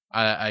one.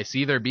 I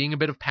see there being a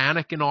bit of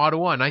panic in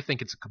Ottawa, and I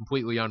think it's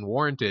completely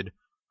unwarranted.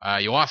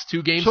 You lost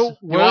 2 games. So,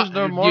 where's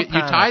there more panic? You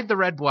tied the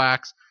Red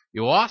Blacks.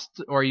 You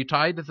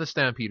tied the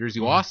Stampeders.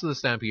 You lost to the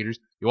Stampeders.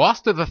 You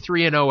lost to the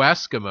 3-0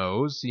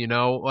 Eskimos. You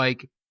know,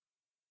 like,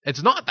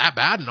 it's not that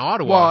bad in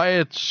Ottawa.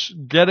 Well, it's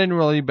getting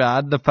really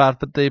bad. The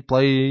fact that they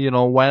play,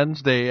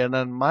 Wednesday and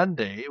then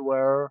Monday,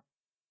 where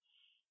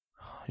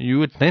you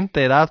would think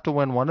they'd have to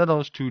win one of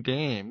those 2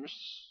 games.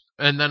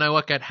 And then I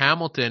look at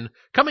Hamilton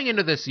coming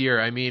into this year.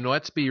 I mean,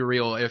 let's be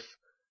real. If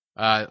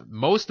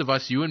most of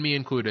us, you and me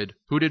included,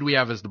 who did we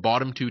have as the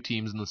bottom 2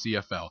 teams in the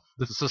CFL?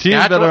 The teams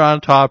that are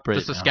on top right now.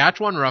 The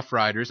Saskatchewan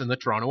Roughriders and the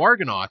Toronto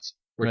Argonauts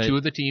were Right. 2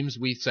 of the teams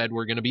we said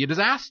were going to be a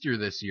disaster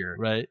this year.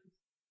 Right.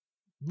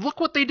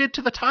 Look what they did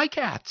to the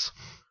Ticats.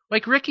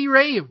 Like Ricky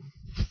Ray,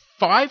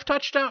 5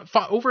 touchdown,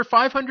 over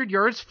 500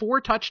 yards,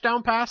 4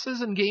 touchdown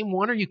passes in game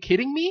 1. Are you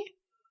kidding me?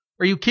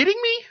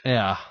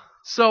 Yeah.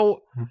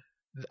 So,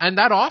 and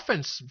that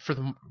offense for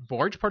the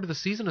large part of the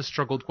season has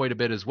struggled quite a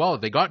bit as well.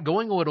 They got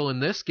going a little in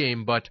this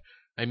game, but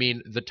I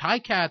mean, the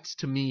Ticats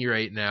to me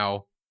right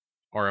now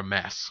are a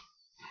mess.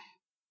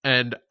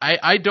 And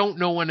I don't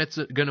know when it's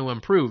going to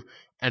improve.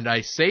 And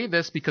I say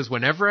this because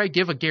whenever I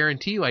give a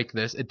guarantee like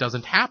this, it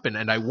doesn't happen.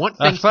 And I want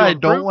things That's why to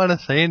improve. I don't want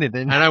to say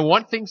anything. And I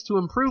want things to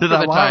improve for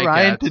Because the I want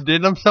Ryan Ticats. to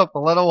dig himself a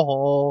little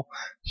hole.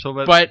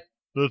 But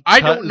I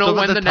don't know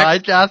when the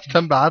next... Ticats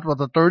come back with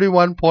a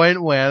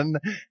 31-point win,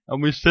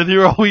 and we sit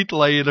here a week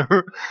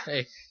later.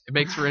 Hey, it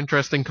makes for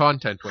interesting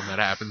content when that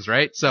happens,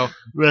 right? So,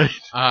 Right.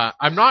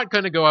 I'm not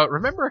going to go out.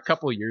 Remember a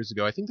couple of years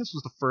ago, I think this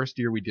was the first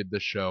year we did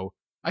this show,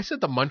 I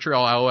said the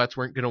Montreal Alouettes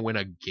weren't going to win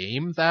a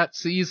game that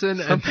season.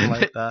 Something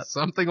like that.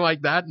 Something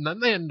like that. And then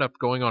they ended up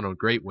going on a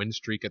great win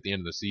streak at the end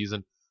of the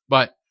season.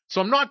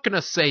 So I'm not going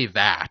to say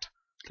that.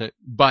 Okay.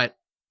 But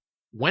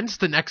when's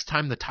the next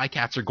time the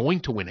Ticats are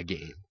going to win a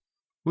game?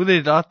 Who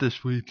they got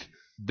this week?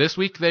 This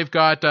week they've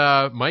got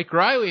Mike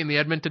Riley and the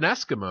Edmonton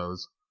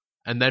Eskimos.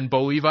 And then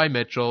Bo Levi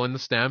Mitchell and the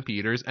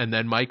Stampeders. And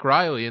then Mike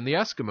Riley and the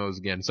Eskimos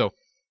again. So,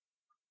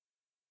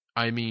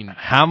 I mean...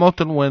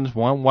 Hamilton wins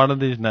one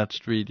of these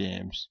next 3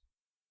 games.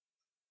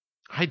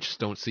 I just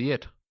don't see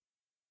it.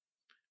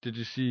 Did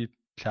you see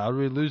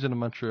Calgary losing to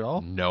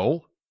Montreal?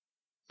 No.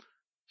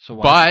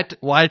 So But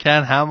why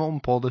can't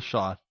Hamilton pull the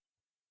shot?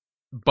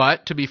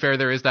 But to be fair,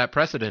 there is that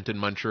precedent in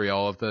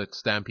Montreal of the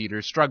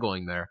Stampeders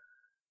struggling there.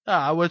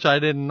 Which I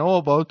didn't know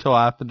about till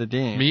after the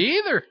game. Me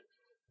either.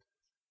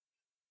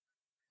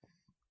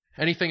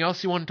 Anything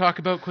else you want to talk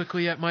about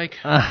quickly yet, Mike?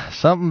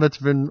 Something that's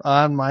been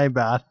on my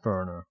back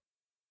burner.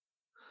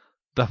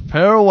 The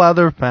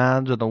Fairweather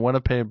fans of the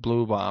Winnipeg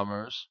Blue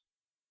Bombers.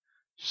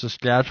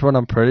 Saskatchewan,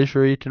 I'm pretty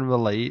sure you can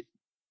relate.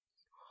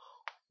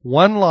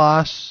 1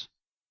 loss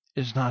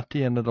is not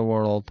the end of the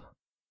world.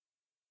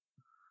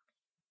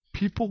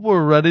 People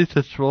were ready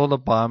to throw the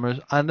Bombers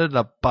under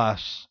the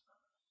bus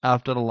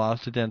after the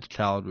loss against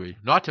Calgary.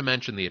 Not to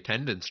mention the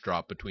attendance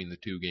drop between the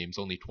 2 games.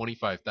 Only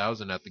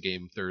 25,000 at the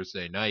game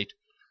Thursday night.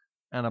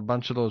 And a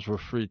bunch of those were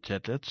free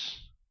tickets.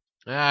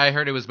 I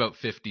heard it was about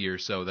 50 or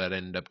so that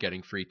ended up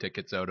getting free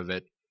tickets out of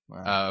it.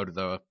 Wow. Out of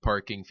the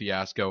parking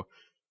fiasco.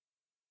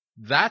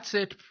 That's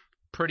it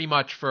pretty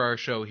much for our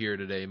show here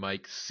today,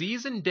 Mike.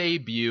 Season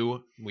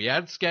debut. We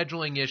had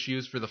scheduling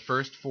issues for the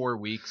first 4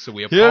 weeks, so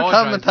we apologize. Here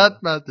come the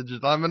text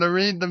messages. I'm going to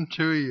read them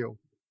to you.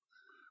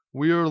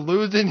 We are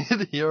losing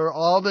it here.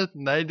 All this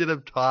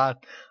negative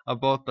talk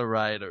about the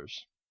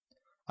Riders.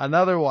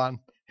 Another one.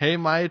 Hey,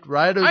 Mike,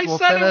 Riders will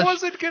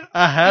finish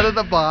ahead of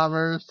the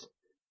Bombers.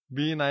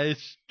 Be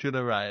nice to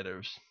the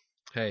Riders.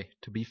 Hey,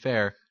 to be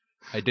fair,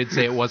 I did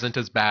say it wasn't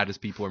as bad as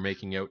people are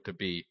making out to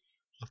be.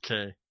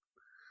 Okay.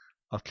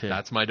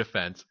 That's my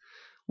defense.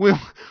 We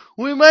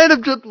might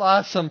have just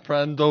lost some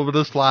friends over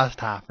this last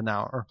half an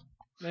hour.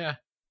 Yeah,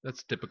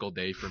 that's a typical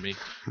day for me.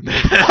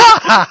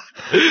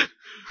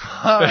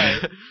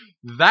 Alright.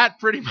 That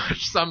pretty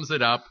much sums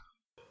it up.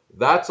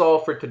 That's all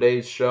for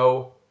today's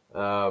show.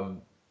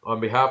 On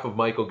behalf of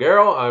Michael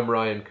Gerl, I'm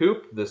Ryan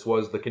Koop. This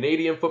was the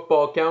Canadian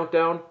Football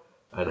Countdown,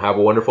 and have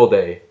a wonderful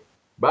day.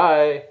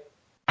 Bye.